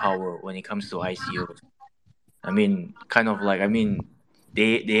pushing power when it comes to ICOs. I mean, kind of like, I mean,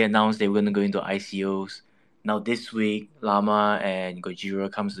 they announced they were gonna go into ICOs. Now this week, Llama and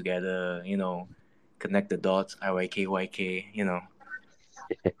Gojira comes together. Connect the dots. IYK YK.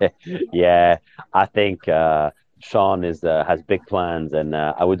 Yeah, I think Sean is has big plans, and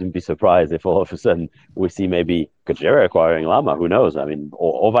I wouldn't be surprised if all of a sudden we see maybe Kujira acquiring Llama. Who knows? I mean,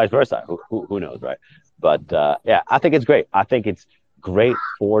 or vice versa. Who knows, right? But yeah, I think it's great. I think it's great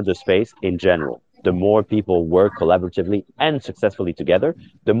for the space in general. The more people work collaboratively and successfully together,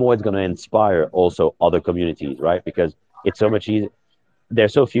 the more it's going to inspire also other communities, right? Because it's so much easier.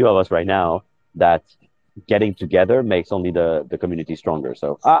 There's so few of us right now that getting together makes only the community stronger.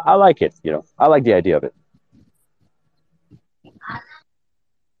 So I like it. I like the idea of it.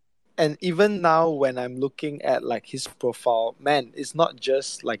 And even now, when I'm looking at like his profile, man, it's not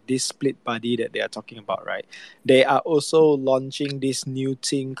just like this split body that they are talking about, right? They are also launching this new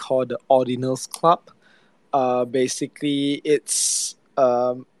thing called the Ordinals Club. Basically, it's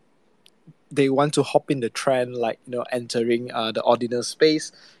they want to hop in the trend, like entering the ordinal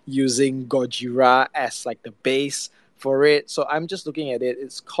space using Gojira as like the base for it. So I'm just looking at it.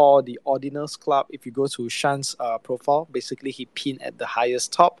 It's called the Ordinals Club. If you go to Shan's profile, basically he pinned at the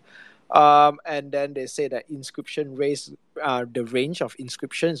highest top. And then they say that inscription raise the range of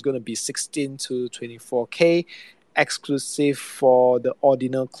inscription is going to be 16 to 24K, exclusive for the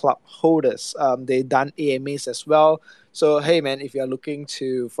Ordinal Club holders. They done AMAs as well. So hey man, if you're looking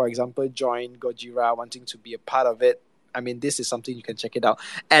to, for example, join Gojira, wanting to be a part of it, I mean, this is something you can check it out.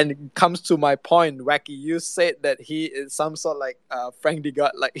 And it comes to my point, Wacky, you said that he is some sort like Frank the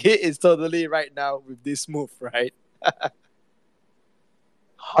God, like he is totally right now with this move, right?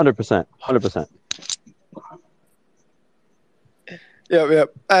 100%, 100%. Yeah.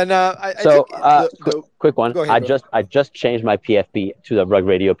 And I So, think the quick one. go ahead, I bro. just I just changed my PFP to the Rug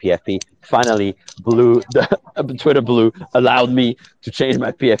Radio PFP. Finally, Blue, the Twitter Blue allowed me to change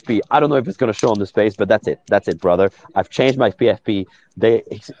my PFP. I don't know if it's gonna show on the space, but that's it. That's it, brother. I've changed my PFP.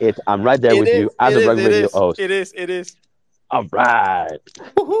 I'm right there It with is, you as it a is, Rug it Radio is, host. it is, it is. All right,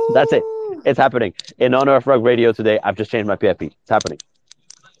 that's it. Woohoo! It's happening in honor of Rug Radio today. I've just changed my PFP. It's happening.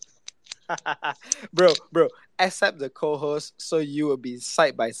 bro, accept the co-host so you will be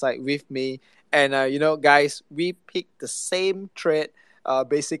side by side with me. And guys, we picked the same thread,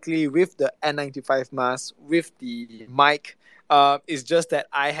 basically with the N95 mask, with the mic. It's just that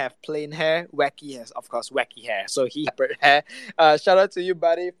I have plain hair. Wacky has, of course, wacky hair. So he has separate hair. Shout out to you,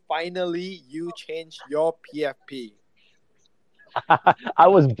 buddy. Finally, you changed your PFP. I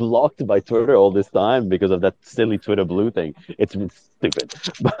was blocked by Twitter all this time because of that silly Twitter Blue thing. It's been stupid,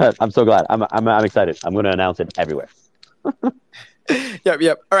 but I'm so glad. I'm excited. I'm going to announce it everywhere.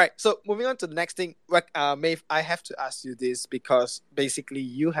 Yep. All right. So moving on to the next thing, Maeve, I have to ask you this because basically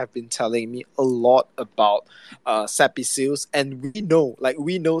you have been telling me a lot about Sappy Seals, and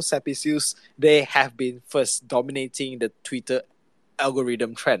we know Sappy Seals, they have been first dominating the Twitter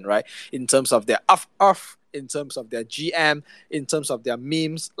algorithm trend, right? In terms of their off, in terms of their GM, in terms of their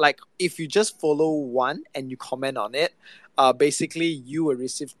memes. Like if you just follow one and you comment on it, basically you will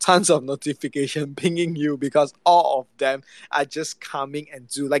receive tons of notification pinging you because all of them are just coming and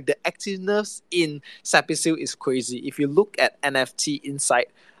do like the activeness in Sapisil is crazy. If you look at NFT Insight,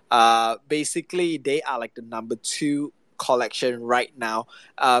 basically they are like the number two collection right now,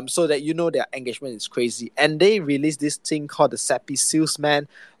 so that their engagement is crazy, and they released this thing called the Sappy Seals, man.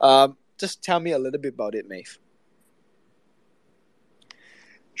 Just tell me a little bit about it, Maeve.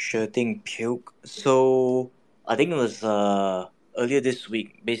 Sure thing, Puke. So I think it was earlier this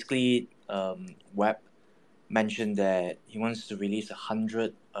week. Basically, Web mentioned that he wants to release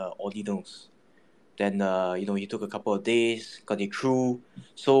 100 ordinals. Then he took a couple of days, got it through.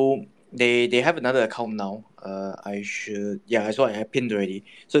 So they have another account now. I saw I pinned already.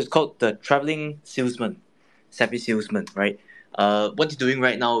 So it's called the Traveling Salesman, Sappy Salesman, right? What they're doing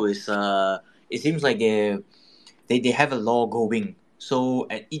right now is it seems like they have a law going. So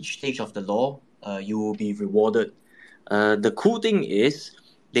at each stage of the law, you will be rewarded. The cool thing is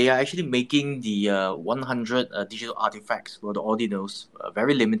they are actually making the 100 digital artifacts for the ordinals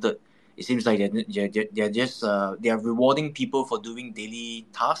very limited. It seems like they're just they are rewarding people for doing daily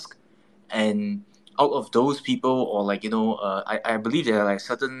tasks, and out of those people, or I believe there are like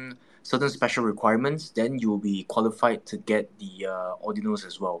certain special requirements, then you will be qualified to get the ordinals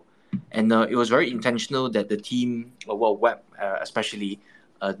as well. And it was very intentional that the team, Web especially,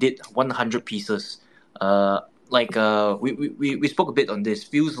 did 100 pieces. We spoke a bit on this.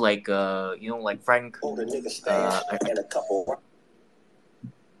 Feels like like Frank.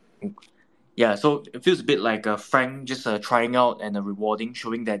 Yeah, so it feels a bit like Frank just trying out and rewarding,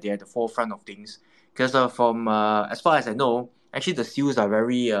 showing that they're at the forefront of things. Because from as far as I know, actually the seals are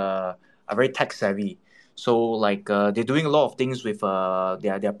very tech savvy. So they're doing a lot of things with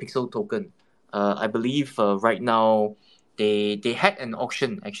their pixel token. I believe right now they had an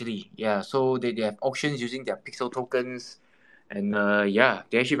auction actually. Yeah, so they have auctions using their pixel tokens, and yeah,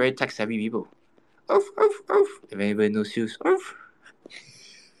 they're actually very tech savvy people. Oof, oof, oof. If anybody knows shoes, oof.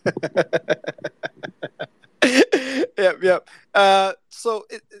 Yep. So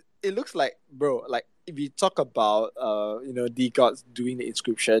it looks like, bro, like if we talk about DGods doing the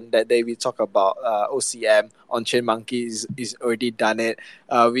inscription that day, we talk about OCM on Chain Monkey is already done it.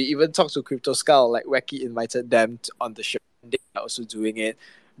 We even talked to Crypto Skull, like Wacky invited them on the show. They are also doing it.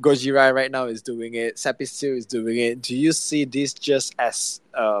 Gojira right now is doing it. Sapistil is doing it. Do you see this just as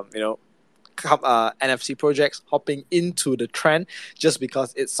NFT projects hopping into the trend just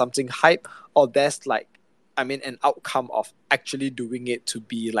because it's something hype, or there's like, I mean, an outcome of actually doing it to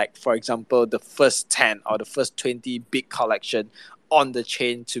be like, for example, the first 10 or the first 20 big collection on the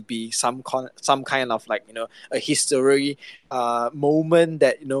chain to be some kind of like, a history moment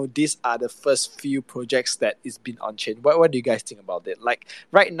that, these are the first few projects that is been on chain. What do you guys think about it? Like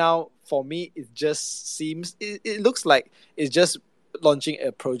right now, for me, it just seems, it looks like it's just launching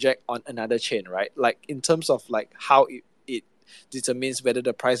a project on another chain, right? Like in terms of like how it determines whether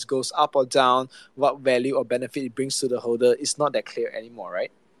the price goes up or down, what value or benefit it brings to the holder, is not that clear anymore,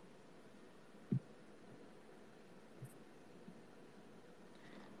 right?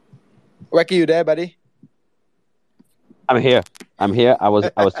 Wacky, you there, buddy? I'm here. I was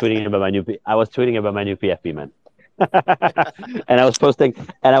tweeting about my new PFP, man. and I was posting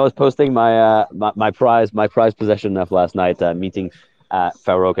my prize possession of last night, meeting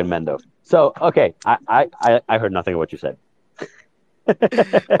Farouk and Mendo. So okay, I heard nothing of what you said.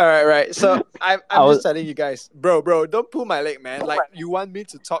 All right. So I'm was- just telling you guys, bro, don't pull my leg, man. Like you want me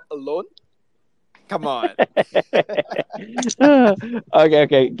to talk alone? Come on.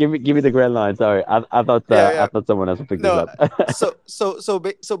 Okay. Give me the grand line. Sorry, I thought Yeah. I thought someone else would pick No, this up. so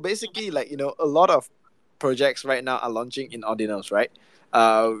basically, like, a lot of projects right now are launching in ordinals, right?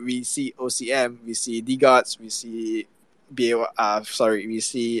 We see OCM, we see DGods, we see we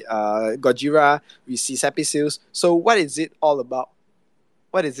see Gojira, we see Sapisius. So what is it all about?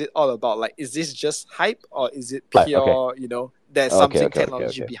 What is it all about? Like, is this just hype, or is it Right, pure, okay. there's something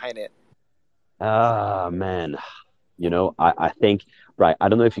technology Okay. behind it? Man, I think, right. I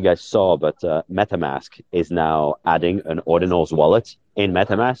don't know if you guys saw, but MetaMask is now adding an ordinals wallet in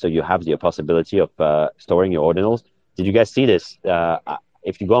MetaMask, so you have the possibility of storing your ordinals. Did you guys see this?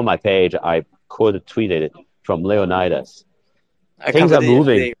 If you go on my page, I could tweeted it from Leonidas. I Things are covered it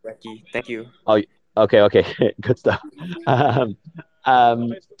moving. yesterday, Becky. Thank you. Oh, okay, good stuff.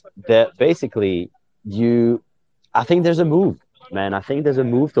 That basically I think there's a move, man. I think there's a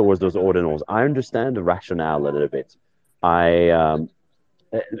move towards those ordinals. I understand the rationale a little bit. The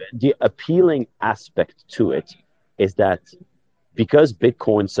appealing aspect to it is that because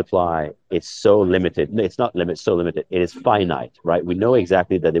Bitcoin supply is so limited, it's not so limited, it is finite, right? We know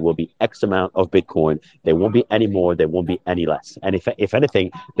exactly that there will be X amount of Bitcoin. There won't be any more, there won't be any less. And if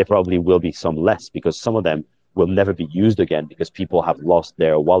anything, there probably will be some less, because some of them will never be used again because people have lost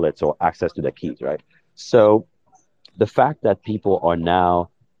their wallets or access to their keys, right? So the fact that people are now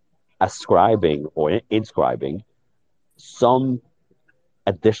ascribing or inscribing some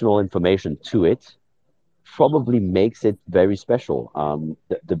additional information to it probably makes it very special.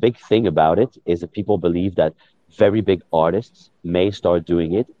 The big thing about it is that people believe that very big artists may start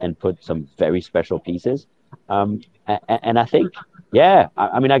doing it and put some very special pieces. And I think, yeah,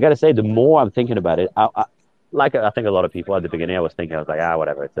 I mean, I got to say, the more I'm thinking about it, I think a lot of people at the beginning, I was like,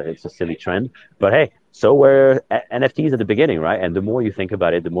 whatever, it's a silly trend. But hey, so were NFTs at the beginning, right? And the more you think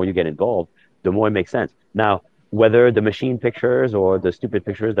about it, the more you get involved, the more it makes sense. Now, whether the machine pictures or the stupid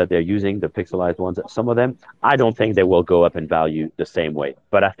pictures that they're using, the pixelized ones, some of them, I don't think they will go up in value the same way.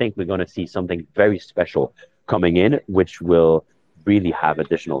 But I think we're going to see something very special coming in, which will really have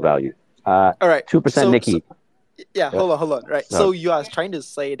additional value. All right. 2% Nikki. Yeah, hold on. Right. So you are trying to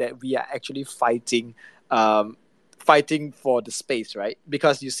say that we are actually fighting for the space, right?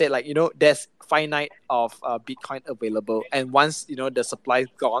 Because you said, like, there's finite of Bitcoin available, and once the supply is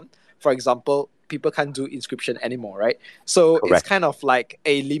gone, for example, people can't do inscription anymore, right? So Correct. It's kind of like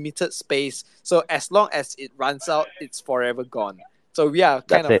a limited space. So as long as it runs out, it's forever gone. So we are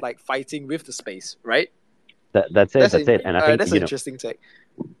kind of like fighting with the space, right? That's it. And I think that's an interesting take.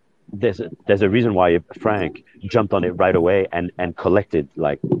 There's a reason why Frank jumped on it right away and collected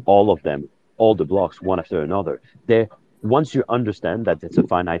like all of them, all the blocks one after another. Once you understand that it's a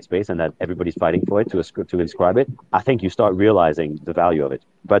finite space and that everybody's fighting for it to inscribe it, I think you start realizing the value of it.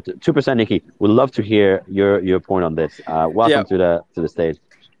 But 2% Nikki, would love to hear your point on this. Welcome to the stage.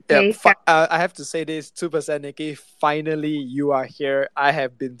 Yeah, Hey, guys. I have to say this 2% Nikki. Finally, you are here. I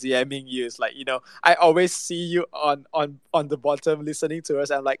have been DMing you. It's like, I always see you on the bottom listening to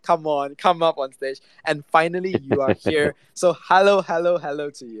us. I'm like, come on, come up on stage. And finally, you are here. So, hello, hello, hello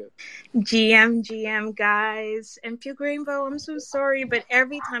to you. GM, guys. And Puke Rainbow, I'm so sorry, but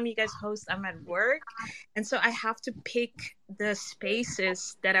every time you guys host, I'm at work. And so I have to pick the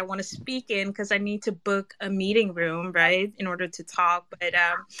spaces that I want to speak in because I need to book a meeting room, right, in order to talk. But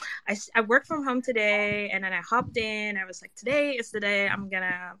I worked from home today and then I hopped in. I was like, today is the day I'm going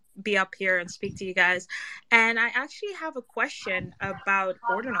to be up here and speak to you guys. And I actually have a question about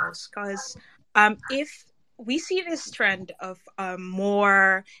ordinals because if we see this trend of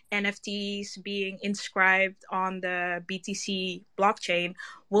more NFTs being inscribed on the BTC blockchain,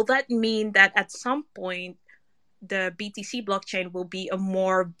 will that mean that at some point the BTC blockchain will be a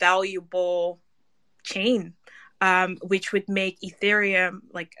more valuable chain, which would make Ethereum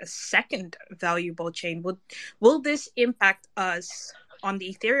like a second valuable chain? Will this impact us on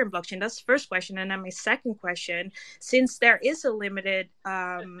the Ethereum blockchain? That's the first question. And then my second question, since there is a limited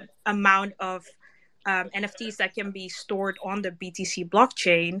amount of NFTs that can be stored on the BTC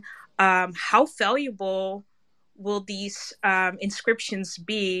blockchain, how valuable will these inscriptions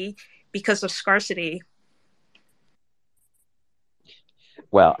be because of scarcity?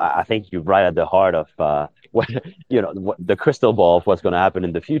 Well, I think you're right at the heart of what the crystal ball of what's going to happen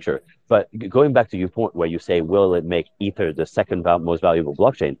in the future. But going back to your point where you say, will it make Ether the second most valuable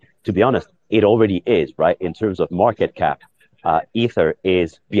blockchain? To be honest, it already is, right? In terms of market cap, Ether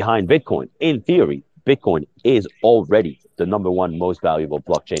is behind Bitcoin. In theory, Bitcoin is already the number one most valuable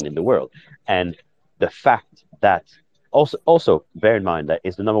blockchain in the world, and the fact that also bear in mind that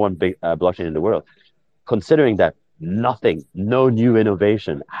it's the number one big blockchain in the world, considering that nothing, no new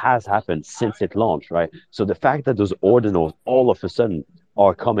innovation has happened since it launched, right? So the fact that those ordinals all of a sudden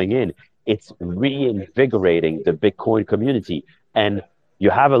are coming in, it's reinvigorating the Bitcoin community. And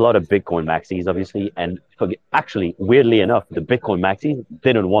you have a lot of Bitcoin maxis, obviously, and actually, weirdly enough, the Bitcoin maxis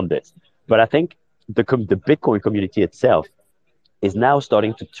didn't want this. But I think the Bitcoin community itself is now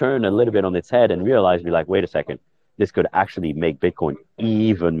starting to turn a little bit on its head and realize, be like, wait a second, this could actually make Bitcoin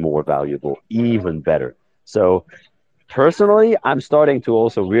even more valuable, even better. So personally, I'm starting to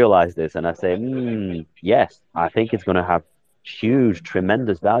also realize this, and I say, yes, I think it's going to have huge,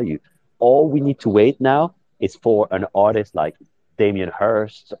 tremendous value. All we need to wait now is for an artist like Damien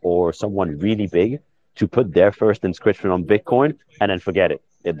Hirst or someone really big to put their first inscription on Bitcoin and then forget it.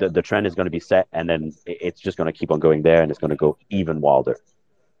 The trend is going to be set, and then it's just going to keep on going there, and it's going to go even wilder.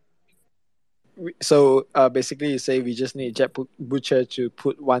 So basically, you say we just need Jet Butcher to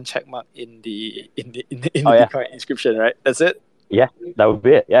put one check mark in the Bitcoin inscription, right? That's it. Yeah, that would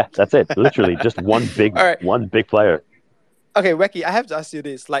be it. Yeah, that's it. Literally, just one big, one big player. Okay, Wacky, I have to ask you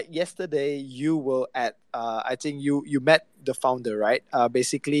this. Like yesterday, you were at, I think you met the founder, right?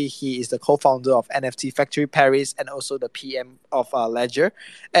 Basically, he is the co-founder of NFT Factory Paris and also the PM of Ledger.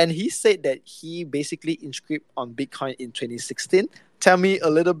 And he said that he basically inscribed on Bitcoin in 2016. Tell me a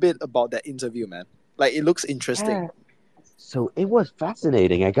little bit about that interview, man. Like, it looks interesting. Yeah. So it was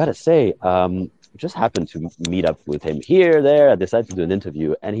fascinating, I gotta say. Just happened to meet up with him here, there. I decided to do an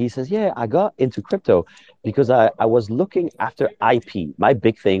interview, and he says, yeah, I got into crypto because I was looking after IP. My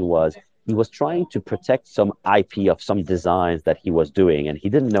big thing was he was trying to protect some IP of some designs that he was doing, and he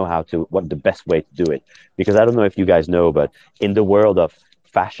didn't know what the best way to do it. Because I don't know if you guys know, but in the world of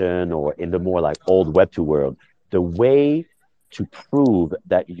fashion or in the more like old Web2 world, the way to prove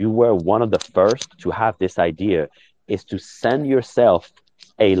that you were one of the first to have this idea is to send yourself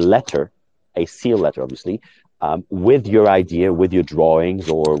a letter, a seal letter, obviously, with your idea, with your drawings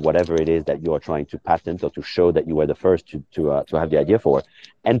or whatever it is that you are trying to patent or to show that you were the first to have the idea for,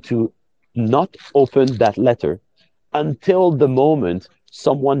 and to not open that letter until the moment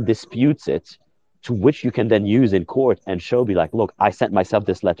someone disputes it, to which you can then use in court and show, be like, look, I sent myself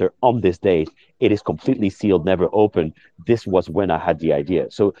this letter on this date. It is completely sealed, never opened. This was when I had the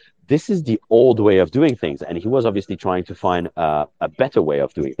idea. So this is the old way of doing things. And he was obviously trying to find a better way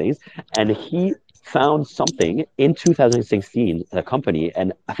of doing things. And he found something in 2016, a company,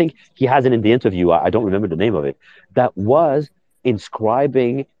 and I think he has it in the interview, I don't remember the name of it, that was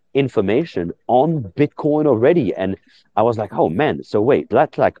inscribing information on Bitcoin already. And I was like, oh man, so wait,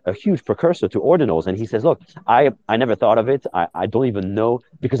 that's like a huge precursor to ordinals. And he says, look, I never thought of it. I don't even know,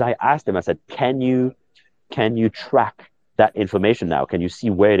 because I asked him, I said, can you track that information now? Can you see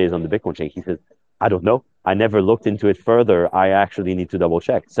where it is on the Bitcoin chain? He says, I don't know. I never looked into it further. I actually need to double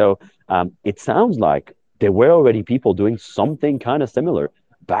check. So it sounds like there were already people doing something kind of similar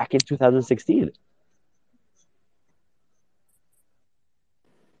back in 2016.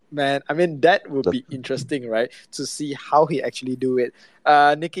 Man, I mean that would be interesting, right? To see how he actually do it.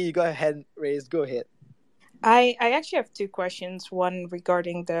 Nikki, you got a hand raised. Go ahead. I actually have two questions. One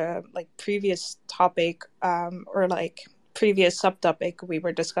regarding the like previous topic, or like previous subtopic we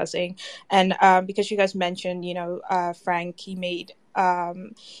were discussing, and because you guys mentioned, Frank, he made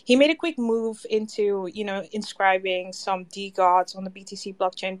a quick move into inscribing some DGOTs on the BTC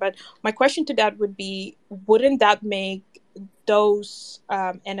blockchain. But my question to that would be, wouldn't that make those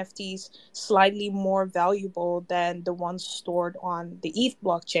NFTs slightly more valuable than the ones stored on the ETH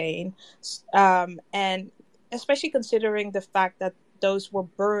blockchain? And especially considering the fact that those were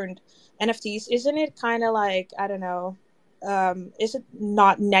burned NFTs, isn't it kind of like, I don't know, is it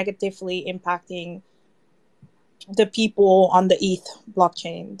not negatively impacting the people on the ETH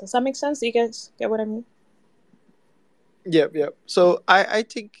blockchain? Does that make sense? Do you guys get what I mean? Yep. So I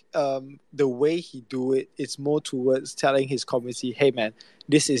think the way he do it is more towards telling his community, hey man,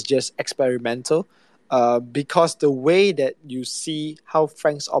 this is just experimental. Because the way that you see how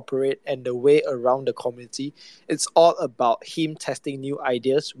Franks operate and the way around the community, it's all about him testing new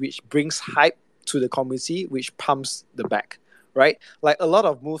ideas, which brings hype to the community, which pumps the back, right? Like a lot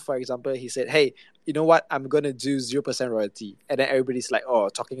of moves, for example, he said, hey, you know what, I'm gonna do 0% royalty, and then everybody's like, oh,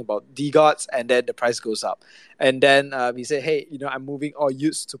 talking about DGOTs, and then the price goes up. And then he said, hey, I'm moving all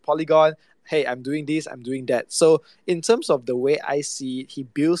use to Polygon. Hey, I'm doing this, I'm doing that. So in terms of the way I see it, he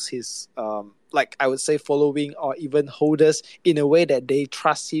builds his like I would say following or even holders in a way that they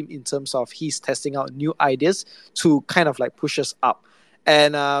trust him in terms of he's testing out new ideas to kind of like push us up.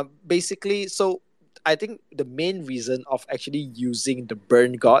 And basically, so I think the main reason of actually using the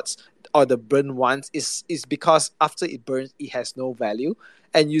burn gods or the burn ones is because after it burns, it has no value.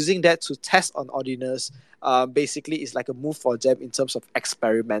 And using that to test on ordinals basically is like a move for them in terms of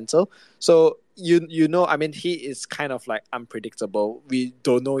experimental. So I mean, he is kind of like unpredictable. We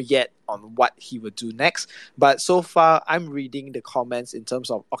don't know yet on what he will do next. But so far, I'm reading the comments in terms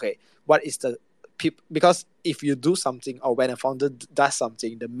of, okay, what is the because if you do something or when a founder does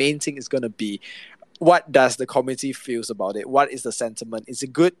something, the main thing is going to be what does the community feels about it? What is the sentiment? Is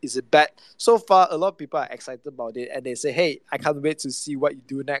it good? Is it bad? So far, a lot of people are excited about it, and they say, "Hey, I can't wait to see what you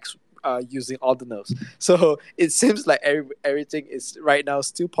do next using ordinals." So it seems like everything is right now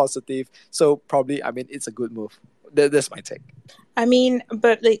still positive. So probably, I mean, it's a good move. That's my take. I mean,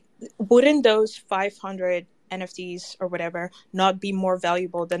 but like, wouldn't those 500 NFTs or whatever not be more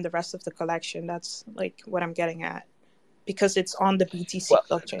valuable than the rest of the collection? That's like what I'm getting at, because it's on the BTC Well,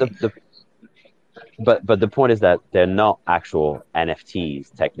 blockchain. but the point is that they're not actual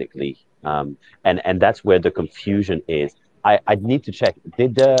NFTs technically, and that's where the confusion is. I need to check.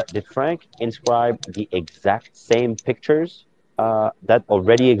 Did Frank inscribe the exact same pictures that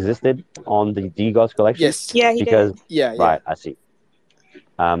already existed on the DGOS collection? Yes. Yeah, he Because did. Yeah. right, I see.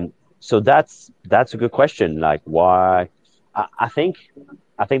 So that's a good question. Like, why? I think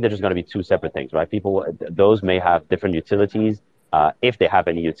they're just going to be two separate things, right? People, those may have different utilities, if they have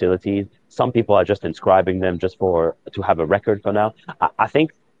any utilities. Some people are just inscribing them just to have a record for now. I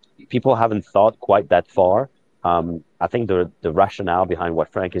think people haven't thought quite that far. I think the rationale behind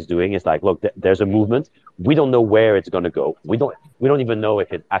what Frank is doing is like, look, there's a movement. We don't know where it's going to go. We don't even know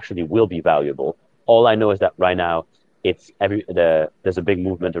if it actually will be valuable. All I know is that right now there's a big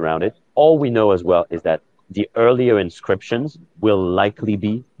movement around it. All we know as well is that the earlier inscriptions will likely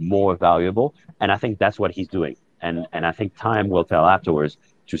be more valuable, and I think that's what he's doing. And I think time will tell afterwards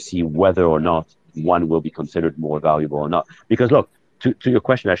to see whether or not one will be considered more valuable or not. Because look, to your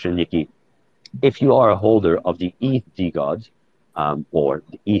question, actually, Nikki, if you are a holder of the ETH DGOD, or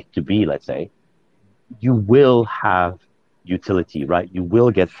the ETH to be, let's say, you will have utility, right? You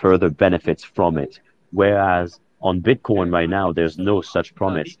will get further benefits from it. Whereas on Bitcoin right now, there's no such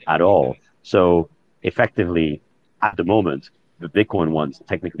promise at all. So effectively, at the moment, the Bitcoin ones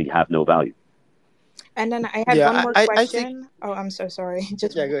technically have no value. And then I had Yeah, one more I question. think. Oh, I'm so sorry.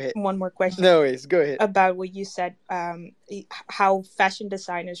 Just Yeah, go ahead. one more question No worries, go ahead. about what you said, how fashion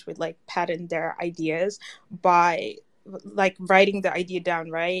designers would like patent their ideas by like writing the idea down,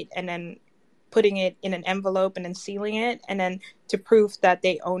 right? And then putting it in an envelope and then sealing it. And then to prove that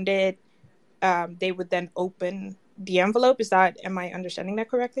they owned it, they would then open the envelope. Am I understanding that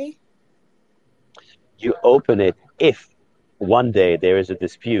correctly? You open it if one day there is a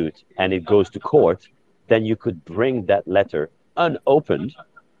dispute and it goes to court, then you could bring that letter unopened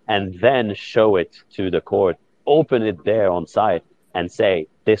and then show it to the court, open it there on site and say,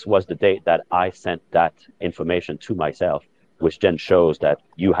 this was the date that I sent that information to myself, which then shows that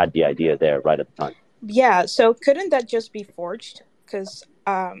you had the idea there right at the time. Yeah. So couldn't that just be forged? because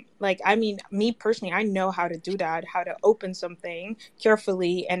like, I mean, me personally, I know how to do that, how to open something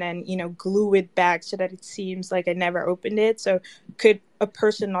carefully and then, glue it back so that it seems like I never opened it. So could a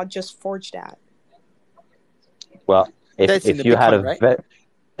person not just forge that? Well, That's in if the you had Bitcoin, a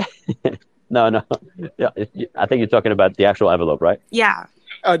right? no, no, yeah, I think you're talking about the actual envelope, right? Yeah.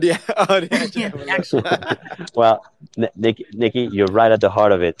 Oh, the actual Yeah, envelope. actually. Well, Nikki, you're right at the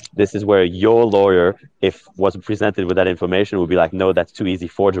heart of it. This is where your lawyer, if was presented with that information, would be like, no, that's too easy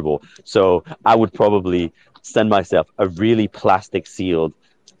forgeable. So I would probably send myself a really plastic sealed,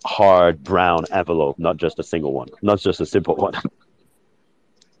 hard brown envelope, not just a single one, not just a simple one.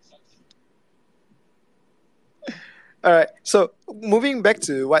 All right. So moving back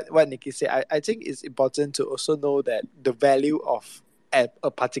to what Nikki said, I think it's important to also know that the value of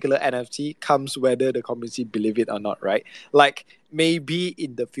a particular NFT comes whether the community believe it or not, right? Like maybe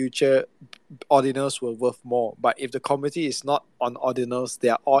in the future, ordinals will worth more, but if the community is not on ordinals, they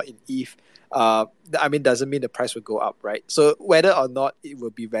are all in ETH. I mean, doesn't mean the price will go up, right? So whether or not it will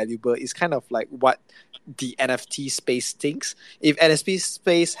be valuable is kind of like what the NFT space thinks. If NFT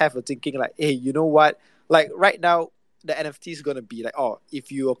space have a thinking like, hey, you know what? Like right now, the NFT is gonna be like, oh,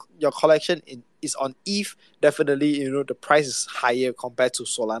 if your collection is on ETH, definitely the price is higher compared to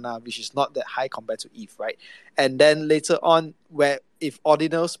Solana, which is not that high compared to ETH, right? And then later on, where if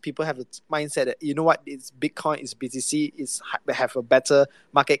ordinals people have a mindset that you know what, it's Bitcoin, it's BTC, have a better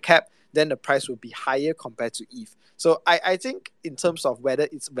market cap, then the price will be higher compared to ETH. So I think in terms of whether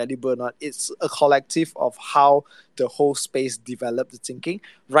it's valuable or not, it's a collective of how the whole space developed the thinking.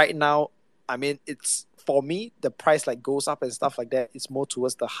 Right now, I mean, it's for me, the price like goes up and stuff like that. It's more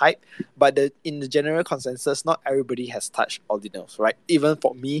towards the hype, but in the general consensus, not everybody has touched ordinals, right? Even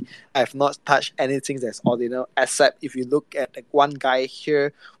for me, I have not touched anything that's ordinal, except if you look at like one guy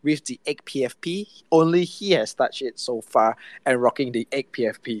here with the egg PFP, only he has touched it so far and rocking the egg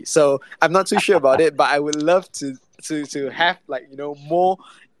PFP. So I'm not too sure about it, but I would love to have like more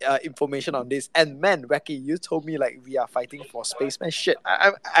information on this. And man, Wacky, you told me like we are fighting for space, man. Shit,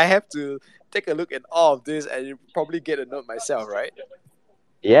 I have to take a look at all of this and probably get a note myself, right?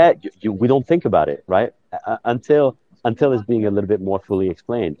 Yeah, we don't think about it, right? Until it's being a little bit more fully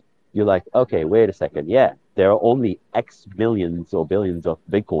explained. You're like, okay, wait a second. Yeah, there are only X millions or billions of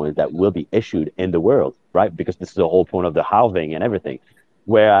Bitcoins that will be issued in the world, right? Because this is the whole point of the halving and everything.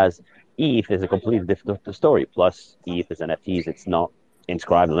 Whereas ETH is a completely different story. Plus, ETH is NFTs; it's not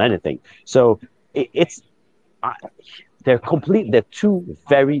inscribed on anything. So it's I, they're two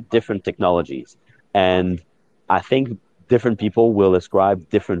very different technologies, and I think different people will ascribe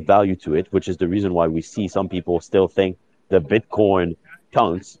different value to it, which is the reason why we see some people still think the Bitcoin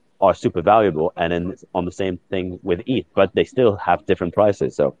counts are super valuable, and then on the same thing with ETH, but they still have different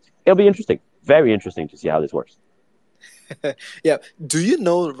prices. So it'll be interesting, very interesting to see how this works. Yeah. Do you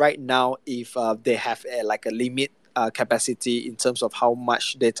know right now if they have like a limit capacity in terms of how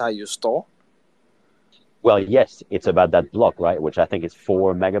much data you store? Well, yes, it's about that block, right? Which I think is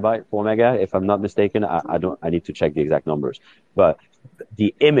 4 megabyte, 4 mega, if I'm not mistaken. I don't. I need to check the exact numbers, but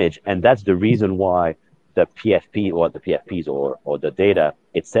the image, and that's the reason why the PFP or the PFPs or the data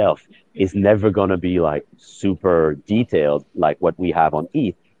itself is never gonna be like super detailed like what we have on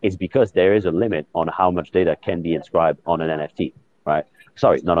ETH. Is because there is a limit on how much data can be inscribed on an NFT, right?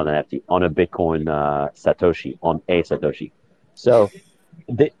 Sorry, not on an NFT, on a Bitcoin Satoshi, on a Satoshi. So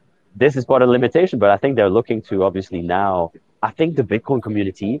th- this is part of the limitation, but I think they're looking to obviously now. I think the Bitcoin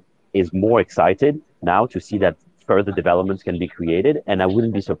community is more excited now to see that further developments can be created, and I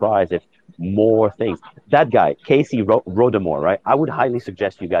wouldn't be surprised if more things. That guy, Casey Rodemore, right? I would highly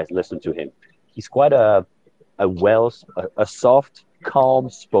suggest you guys listen to him. He's quite a soft, calm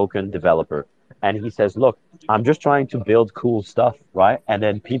spoken developer. And he says, look, I'm just trying to build cool stuff, right? And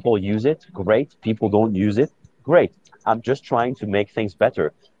then people use it, great. People don't use it, great. I'm just trying to make things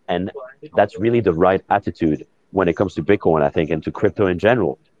better. And that's really the right attitude when it comes to Bitcoin, I think, and to crypto in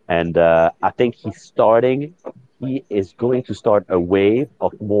general. And I think he is going to start a wave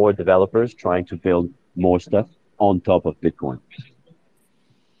of more developers trying to build more stuff on top of Bitcoin.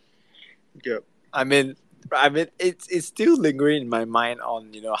 Yeah. I mean, it's still lingering in my mind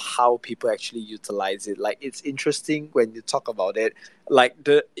on how people actually utilize it. Like it's interesting when you talk about it. Like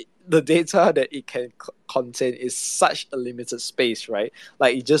the data that it can contain is such a limited space, right?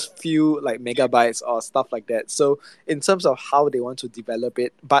 Like it just few like megabytes or stuff like that. So in terms of how they want to develop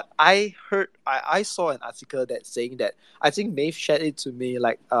it, but I saw an article that saying that I think Maeve shared it to me.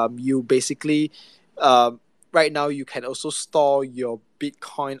 Like you basically um right now you can also store your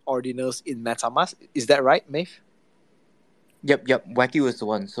Bitcoin ordinals in MetaMask. Is that right, Maeve? Yep. Wacky was the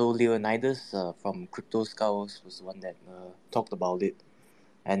one. So Leonidas from Crypto Skulls was the one that talked about it.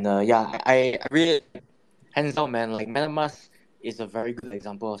 And yeah, I really, hands down, man. Like MetaMask is a very good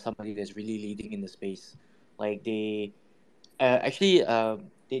example of somebody that's really leading in the space. Like they actually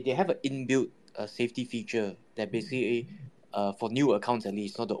they have an inbuilt safety feature that basically for new accounts at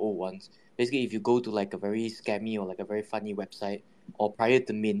least, not the old ones. Basically, if you go to like a very scammy or like a very funny website or prior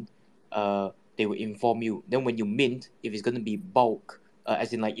to mint, they will inform you. Then when you mint, if it's gonna be bulk,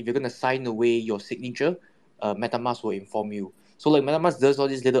 as in like if you're gonna sign away your signature, MetaMask will inform you. So like MetaMask does all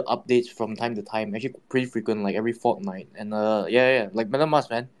these little updates from time to time, actually pretty frequent, like every fortnight. And yeah, like MetaMask,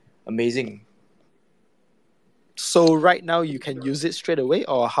 man, amazing. So right now you can use it straight away,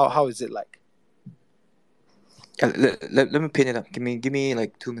 or how is it like? Let me pin it up. Give me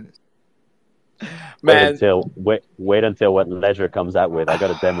like 2 minutes. Man, Wait until what Ledger comes out with. I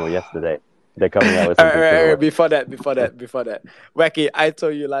got a demo yesterday. They're coming out with all right, something all right, all similar. right. Before that, Wacky, I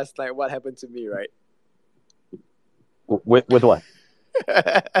told you last night what happened to me, right? With what?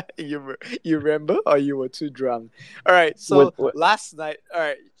 You remember, or you were too drunk? All right, With, so with last night, all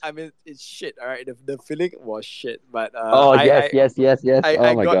right. I mean, it's shit. All right, the feeling was shit, but Oh yes, yes, yes, yes. I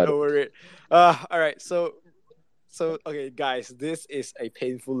Oh my got God. over it. All right, so okay, guys, this is a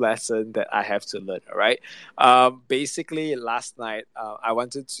painful lesson that I have to learn. All right, basically last night, I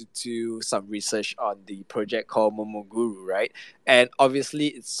wanted to do some research on the project called Momoguru, right? And obviously,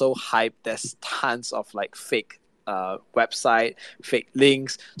 it's so hyped. There's tons of like fake website, fake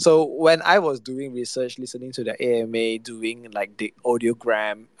links. So when I was doing research, listening to the AMA, doing like the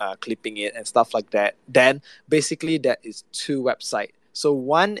audiogram, clipping it and stuff like that, then basically that is two websites. So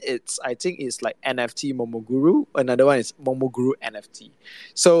one it's I think it's like NFT Momoguru, another one is Momoguru NFT.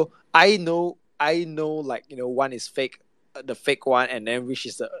 So I know like one is fake, the fake one, and then which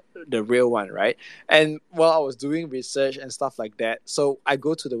is the real one, right? And while I was doing research and stuff like that, so I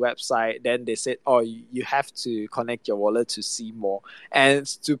go to the website, then they said, oh, you have to connect your wallet to see more. And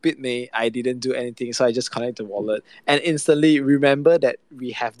stupid me, I didn't do anything, so I just connect the wallet and instantly remember that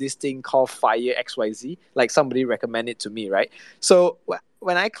we have this thing called Fire XYZ, like somebody recommended to me, right? So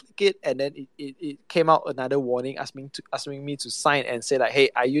when I click it and then it came out another warning asking me to sign and say like,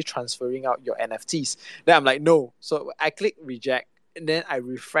 hey, are you transferring out your NFTs? Then I'm like, no. So I click reject and then I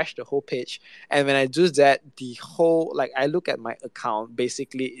refresh the whole page. And when I do that, the whole like I look at my account,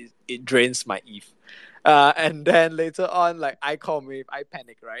 basically it drains my ETH. And then later on, like I call Maeve, I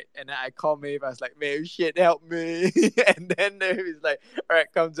panic, right? And then I call Maeve, I was like, Maeve, shit, help me. And then Maeve is like, all right,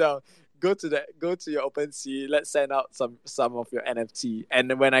 calm down. Go to your OpenSea, let's send out some of your NFT. And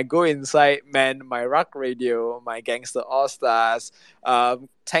then when I go inside, man, my rock radio, my gangster all stars,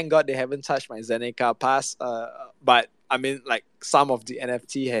 thank God they haven't touched my Zeneca pass. But I mean, like some of the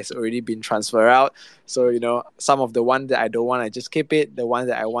NFT has already been transferred out. So some of the one that I don't want, I just keep it. The one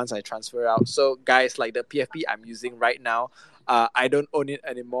that I want, I transfer out. So guys, like the PFP I'm using right now, I don't own it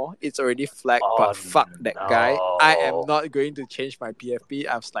anymore. It's already flagged, Oh but fuck that guy. I am no. not going to change my PFP.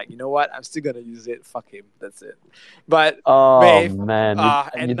 I was like, you know what? I'm still gonna use it. Fuck him. That's it. But Oh Maeve, man, you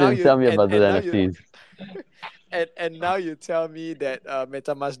and now didn't you tell me about the and now you NFTs. and now you tell me that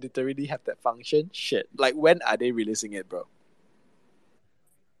MetaMask literally have that function. Shit. Like when are they releasing it, bro?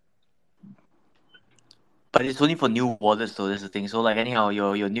 But it's only for new wallets, though. That's the thing. So like anyhow,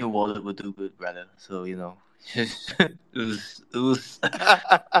 your new wallet will do good, brother. So just ooze.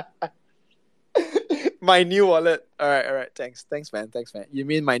 My new wallet. All right. Thanks, man. You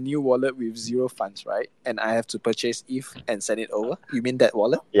mean my new wallet with zero funds, right? And I have to purchase ETH and send it over. You mean that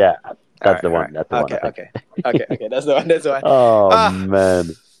wallet? Yeah, All that's right, the all one. right. That's the one. I think. Okay. That's the one. That's the one. Oh Ah,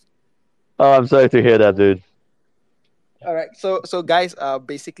 man. Oh, I'm sorry to hear that, dude. all right. So guys,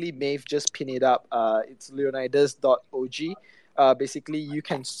 basically Maeve just pin it up. It's leonidas.og. Basically you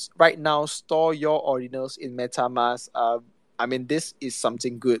can right now store your ordinals in MetaMask. I mean this is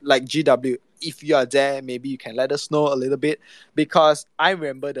something good. Like GW, if you are there, maybe you can let us know a little bit because I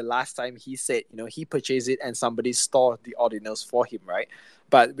remember the last time he said, he purchased it and somebody stored the ordinals for him, right?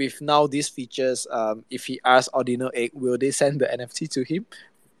 But with now these features, if he asks Ordinal Egg, will they send the NFT to him?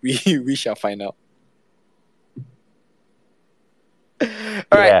 We shall find out. All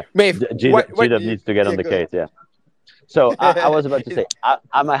right, Yeah, Maeve, what do GW you? needs to get on Yeah, the go case. Yeah. So I was about to ahead. say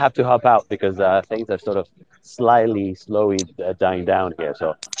I might have to hop out because things are sort of slightly slowly dying down here.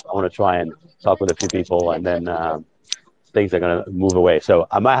 So I want to try and talk with a few people, and then things are gonna move away. So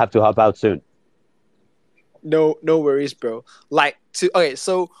I might have to hop out soon. No worries, bro. Like to okay,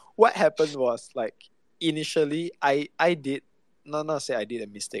 so what happened was like initially I did not say I did a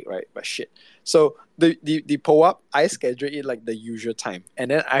mistake, right? But shit. So the pull up, I scheduled it like the usual time,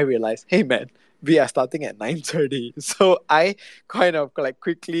 and then I realized, hey man, we are starting at 9:30. So I kind of like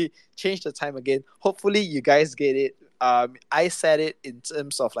quickly changed the time again. Hopefully you guys get it. I set it in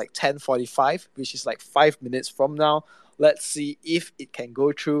terms of like 10:45, which is like 5 minutes from now. Let's see if it can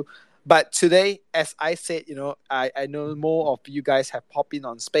go through. But today, as I said, I know more of you guys have popped in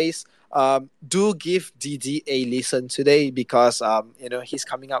on space. Do give DD a listen today because he's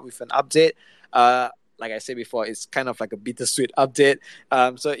coming up with an update. Like I said before, it's kind of like a bittersweet update.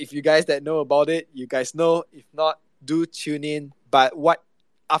 So if you guys that know about it, you guys know. If not, do tune in. But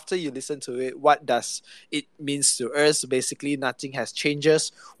after you listen to it, what does it means to us? Basically, nothing has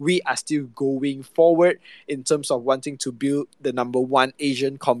changes. We are still going forward in terms of wanting to build the number one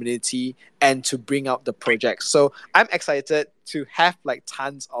Asian community and to bring out the project. So I'm excited to have like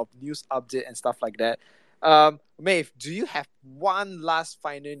tons of news update and stuff like that. Maeve, do you have one last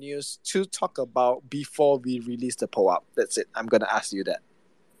final news to talk about before we release the poll-up? That's it. I'm gonna ask you that.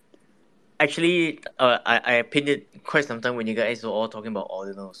 Actually, I pinned it quite some time when you guys were all talking about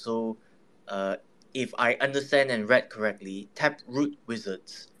ordinals. So, if I understand and read correctly, Taproot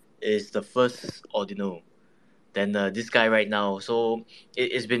Wizards is the first ordinal. Then this guy right now. So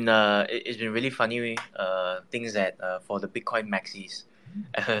it's been really funny things that for the Bitcoin maxis.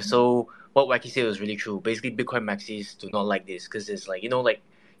 So what Wacky said was really true. Basically, Bitcoin maxis do not like this because it's like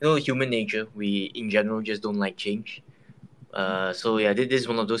human nature. We in general just don't like change. So yeah, this is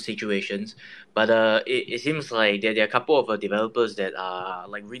one of those situations. But it seems like there are a couple of developers that are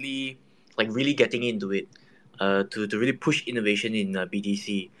really getting into it. To really push innovation in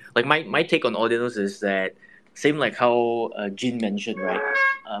BTC. Like my take on ordinals is that same like how Jin mentioned, right?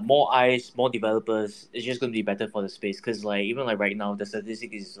 More eyes, more developers. It's just going to be better for the space because like even like right now the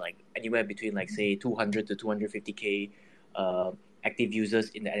statistic is like anywhere between like say 200 to 250k active users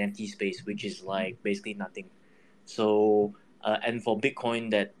in the NFT space, which is like basically nothing. So and for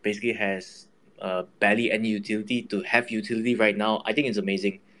Bitcoin that basically has barely any utility to have utility right now, I think it's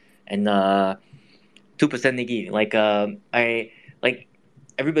amazing. And 2% Niggy, like I like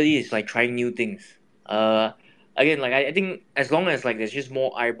everybody is like trying new things. Again, like I think as long as like there's just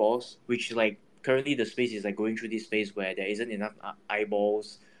more eyeballs, which like currently the space is like going through this phase where there isn't enough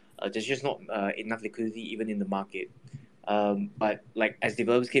eyeballs. There's just not enough liquidity even in the market. But like as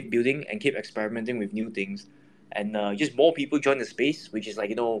developers keep building and keep experimenting with new things, and just more people join the space, which is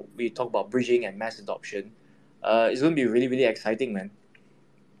like we talk about bridging and mass adoption. It's gonna be really really exciting, man.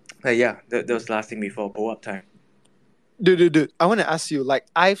 Yeah, that was the last thing before pull up time. Dude, I want to ask you, like,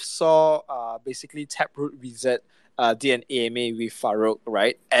 I saw basically Taproot Wizard did an AMA with Farouk,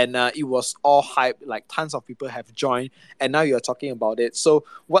 right? And it was all hype, like tons of people have joined, and now you're talking about it. So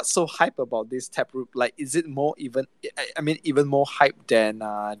what's so hype about this Taproot? Like, is it more even, even more hype than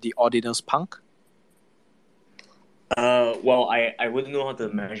the Ordinals Punk? Well, I wouldn't know how to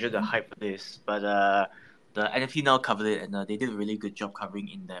measure the hype of this, but the NFT now covered it, and they did a really good job covering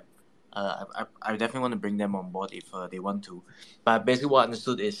in depth. I definitely want to bring them on board if they want to. But basically, what I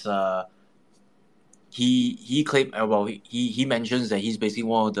understood is he claimed he mentions that he's basically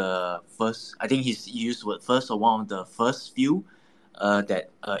one of the first. I think he used the word first or one of the first few that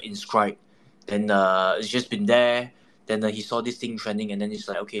inscribed. Then it's just been there. Then he saw this thing trending, and then he's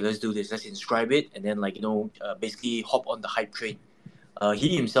like, okay, let's do this. Let's inscribe it, and then basically hop on the hype train.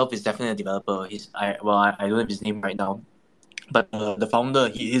 He himself is definitely a developer. I don't have his name right now, but the founder,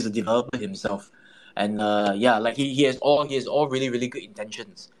 he is a developer himself, and like he has all really really good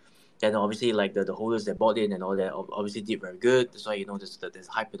intentions. Then obviously like the holders that bought in and all that obviously did very good. That's why there's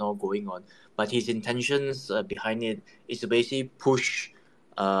hype and all going on. But his intentions behind it is to basically push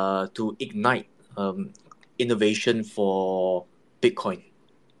to ignite innovation for Bitcoin.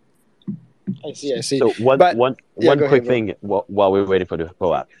 I see. So one quick thing while we're waiting for the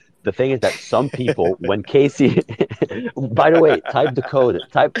co-op. The thing is that some people, when Casey, by the way, type the code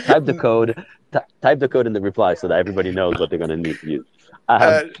in the reply so that everybody knows what they're gonna need to use.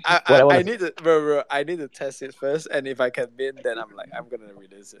 I need to, bro, I need to test it first, and if I can win, then I'm gonna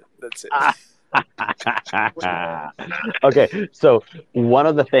release it. That's it. Okay, so one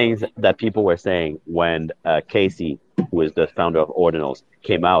of the things that people were saying when Casey, who is the founder of Ordinals,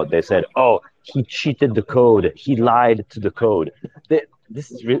 came out, they said, "Oh, he cheated the code. He lied to the code." This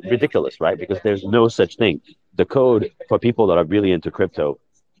is ridiculous, right? Because there's no such thing. The code, for people that are really into crypto,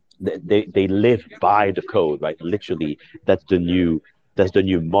 they live by the code, right? Literally, that's the new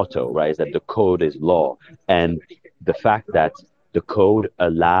motto, right? Is that the code is law, and the fact that the code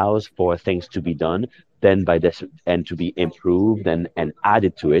allows for things to be done, then by this and to be improved and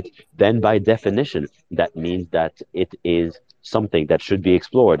added to it, then by definition, that means that it is something that should be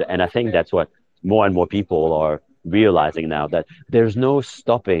explored. And I think that's what more and more people are realizing now, that there's no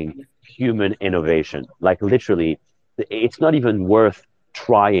stopping human innovation. Like literally, it's not even worth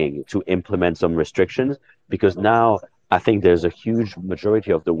trying to implement some restrictions, because now I think there's a huge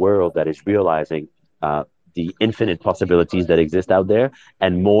majority of the world that is realizing the infinite possibilities that exist out there,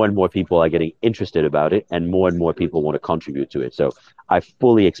 and more people are getting interested about it, and more people want to contribute to it. So I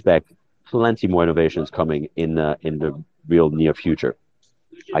fully expect plenty more innovations coming in the real near future.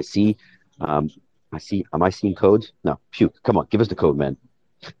 I see. I see. Am I seeing codes? No. Phew. Come on, give us the code, man.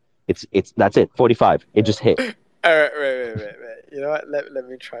 It's that's it. 45. It just hit. All right, wait. You know what? Let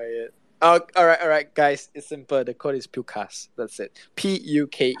me try it. Oh, all right, guys. It's simple. The code is PUCAST. That's it.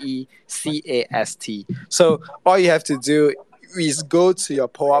 PUKECAST. So all you have to do is go to your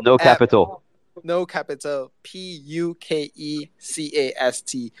POAP No app. capital. No capital. PUKECAST.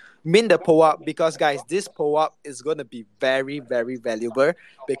 Mint the POAP, because guys, this POAP is gonna be very, very valuable,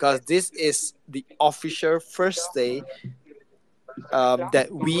 because this is the official first day that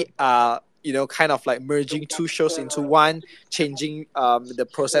we are, kind of like merging two shows into one, changing the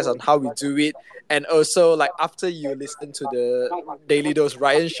process on how we do it. And also, like, after you listen to the Daily Dose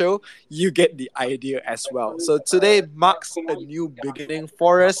Ryan show, you get the idea as well. So today marks a new beginning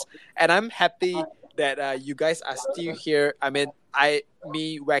for us, and I'm happy that you guys are still here. I mean,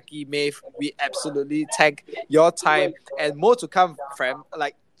 me, Wacky, Maeve, we absolutely thank your time, and more to come, fam.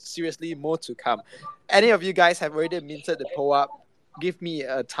 Like, seriously, more to come. Any of you guys have already minted the POAP? Give me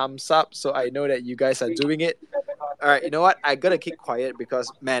a thumbs up so I know that you guys are doing it. All right, you know what? I gotta keep quiet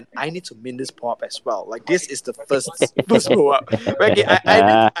because, man, I need to mint this POAP as well. Like, this is the first POAP. Okay,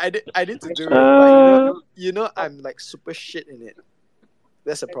 I need to do it, but I'm like super shit in it.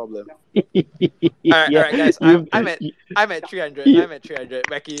 That's a problem. All right, guys. I'm at 300. I'm at 300.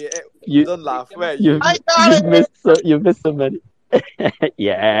 Becky, don't laugh. Where are you? You've missed so many.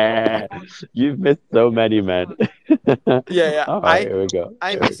 Yeah, you've missed so many, man. Yeah. All right, here we go.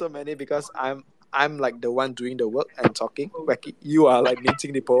 I miss so many because I'm like the one doing the work and talking. Becky, you are like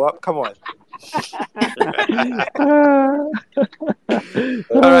minting the POAP. Come on.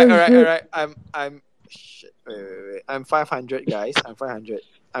 All right. I'm shit. Wait. I'm 500, guys. I'm 500.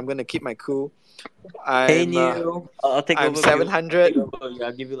 I'm gonna keep my cool. Hey, Neil. I'll take I'm over. 700.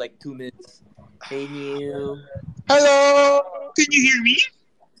 I'll give you like 2 minutes. Hey, Neil. Hello, can you hear me?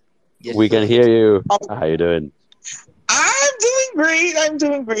 Yes, We can sir. hear you. How you doing? I'm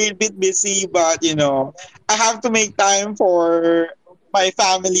doing great. A bit busy, but I have to make time for my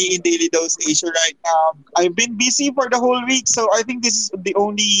family in Daily Dose Asia right now. I've been busy for the whole week, so I think this is the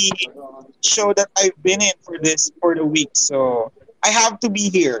only show that I've been in for the week. So I have to be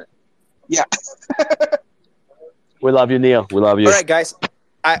here. Yeah. We love you, Neil. We love you. All right, guys.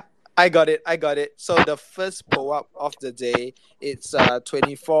 I got it. So the first POAP of the day, it's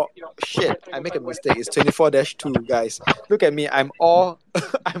 24. Shit, I make a mistake. It's 24-2, guys. Look at me. I'm all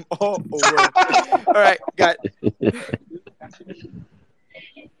over. All right, got.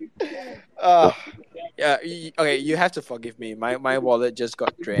 Yeah. Okay, you have to forgive me. My wallet just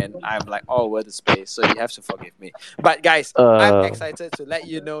got drained. I'm like all over the space, so you have to forgive me. But guys, I'm excited to let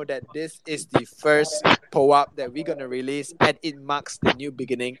you know that this is the first POAP that we're gonna release, and it marks the new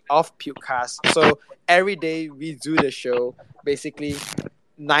beginning of PUCAST. So every day we do the show, basically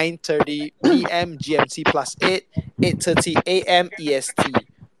 9:30 p.m. GMT plus 8:30 a.m. EST.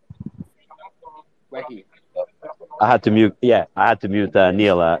 Wacky. I had to mute. Yeah, I had to mute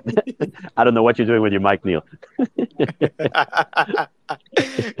Neil. I don't know what you're doing with your mic, Neil.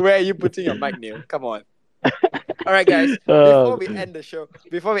 Where are you putting your mic, Neil? Come on. All right, guys. Before we end the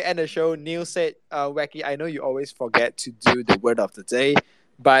show, Neil said, "Wacky, I know you always forget to do the word of the day,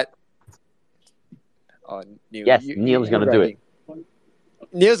 but Neil, yes, Neil's gonna do it.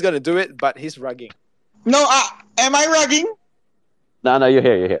 Neil's gonna do it, but he's rugging. No, am I rugging? No, you're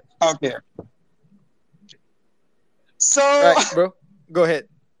here. Okay. So, all right, bro, go ahead.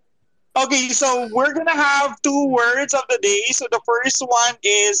 Okay, so we're gonna have 2 words of the day. So the first one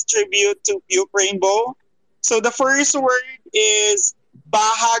is tribute to Puke Rainbow. So the first word is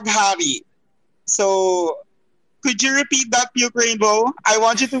bahaghari. So could you repeat that, Puke Rainbow? I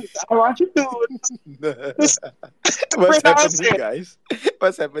want you to What's happening, guys?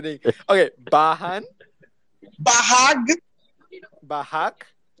 What's happening? Okay, bahag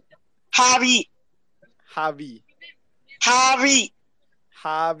hari.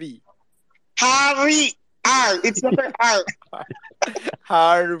 R. It's letter R.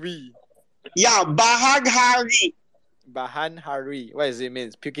 Harvey. Yeah, bahaghari. Bahan-hari. What does it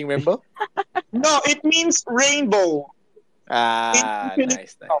mean? Puking rainbow? No, it means rainbow.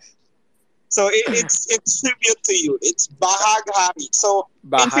 Nice. So it's tribute to you. It's Bahaghari. So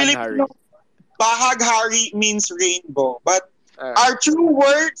in Filipino, Bahaghari. Bahaghari means rainbow. But Alright. our true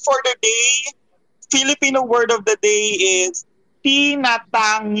word for the day, Filipino word of the day is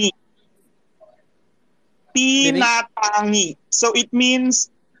tinatangi. Meaning? Tinatangi. So it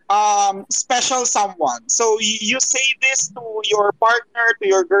means special someone. So you say this to your partner, to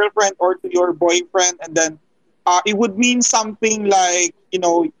your girlfriend, or to your boyfriend, and then it would mean something like,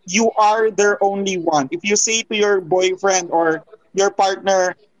 you are their only one. If you say to your boyfriend or your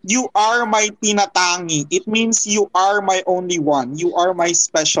partner, you are my tinatangi, it means you are my only one. You are my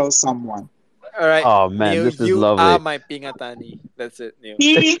special someone. Alright, Oh man, Neil, this is you are lovely. my pingatani. That's it, Neil.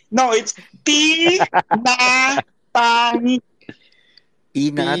 No, it's tinatangi.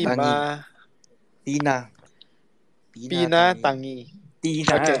 Tina tangi. Pima, Tina. Pina Tangi.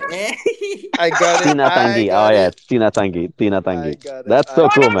 Tina. Okay. I got it. Tina I Tangi. Oh got yeah, it. it's Tina Tangi. Tina I Tangi. got it. That's I so No,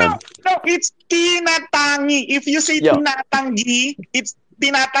 cool, no, got no. man. No, it's tinatangi. If you say Yo, tinatangi, it's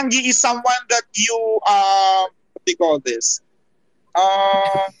tinatangi is someone that you what do you call this?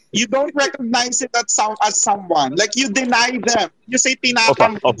 You don't recognize it as someone. Like you deny them. You say okay. Oh,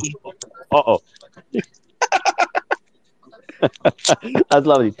 tinatangi. oh. That's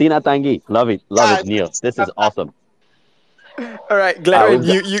lovely. Tina Tangi. Love it. Love Yeah, it, Neil. it's This is awesome. All right, I Glaren,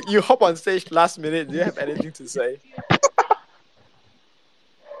 was you hop on stage last minute. Do you have anything to say?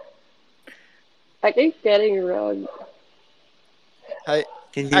 I keep getting around. I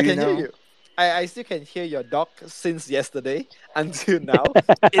Can I hear you can hear now. you. I still can hear your dog since yesterday until now.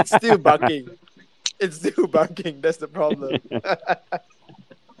 It's still barking. It's still barking. That's the problem.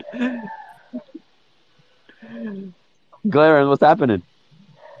 Glaren, what's happening?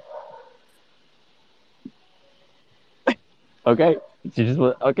 Okay. She just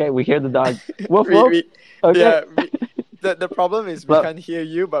okay, we hear the dog. Woof we, woof. we Okay. yeah. The problem is we Well, can't hear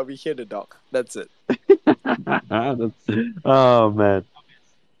you, but we hear the dog. That's it. oh man.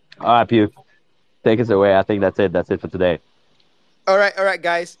 All right, Pew. Take us away. I think that's it. That's it for today. All right,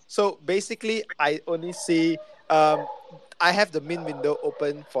 guys. So basically, I only see I have the min window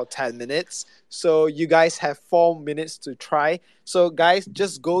open for 10 minutes. So you guys have 4 minutes to try. So guys,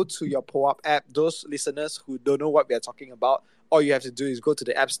 just go to your POAP app. Those listeners who don't know what we are talking about, all you have to do is go to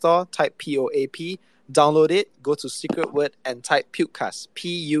the App Store, type POAP, download it, go to secret word and type Pukecast,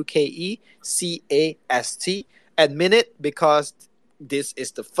 PUKECAST, and minute because this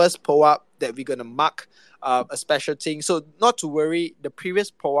is the first POAP that we're gonna mark a special thing. So not to worry, the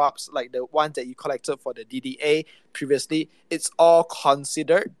previous POAPs, like the ones that you collected for the DDA previously, it's all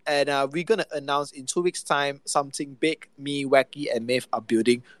considered. And we're going to announce in 2 weeks' time something big me, Wacky, and Maeve are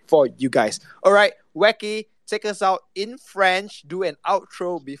building for you guys. All right, Wacky, take us out in French, do an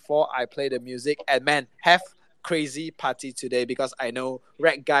outro before I play the music. And man, have crazy party today because I know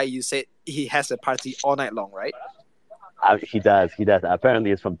Red Guy, you said he has a party all night long, right? He does. He does.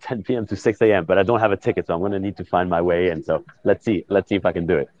 Apparently, it's from 10 p.m. to 6 a.m. But I don't have a ticket, so I'm going to need to find my way in. So let's see. Let's see if I can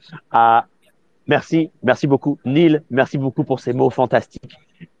do it. Merci beaucoup, Neil. Merci beaucoup pour ces mots fantastiques.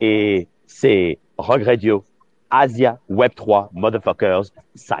 Et c'est Regredio, Asia Web3 Motherfuckers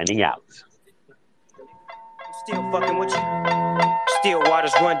signing out. Still fucking with you. Still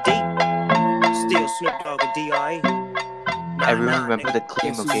waters run deep. Still Snoop Dogg and D.R.E. Everyone remember the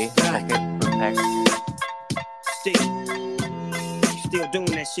claim, okay? Pocket protect. Still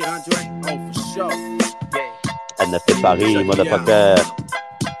doing that shit, Andre? Oh, for sure. Yeah. NFT Paris, motherfucker.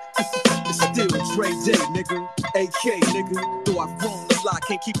 It's still Dre Day, nigga. AK, nigga. Though I've grown a lot,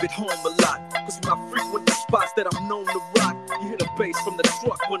 can't keep it home a lot. Cause when I frequent the spots that I'm known to rock, you hear the bass from the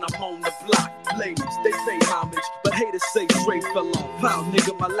truck when I'm on the block. Ladies, they pay homage, but haters say Dre fell off. Pow,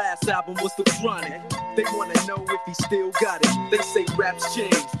 nigga, my last album was The Chronic. They wanna know if he still got it. They say raps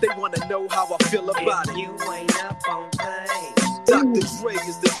change. They wanna know how I feel about it. You ain't up on things. Dr. Dre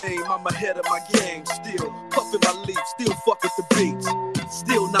is the name, I'm ahead of my game. Still puffin' my leaf, still fuck with the beats.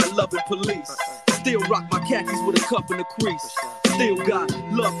 Still not loving police. Still rock my khakis with a cuff and a crease. Still got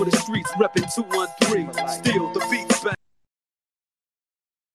love for the streets, reppin' 213. Still the beats back.